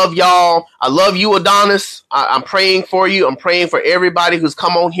 I love y'all. I love you, Adonis. I'm praying for you. I'm praying for everybody who's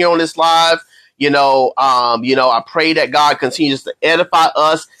come on here on this live. I pray that God continues to edify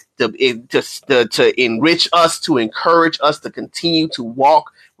us, to enrich us, to encourage us to continue to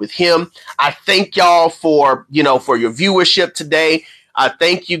walk with him. I thank y'all for your viewership today. I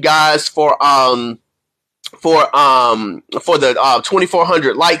thank you guys for the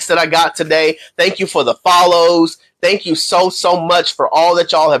 2,400 likes that I got today. Thank you for the follows. Thank you so much for all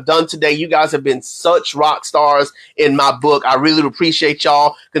that y'all have done today. You guys have been such rock stars in my book. I really appreciate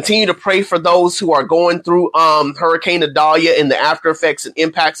y'all. Continue to pray for those who are going through Hurricane Idalia and the after effects and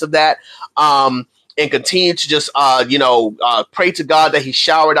impacts of that. And continue to just pray to God that he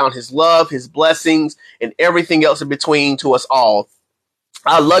shower down his love, his blessings, and everything else in between to us all.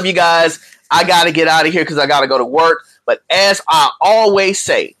 I love you guys. I got to get out of here because I got to go to work. But as I always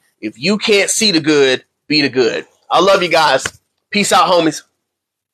say, if you can't see the good, be the good. I love you guys. Peace out, homies.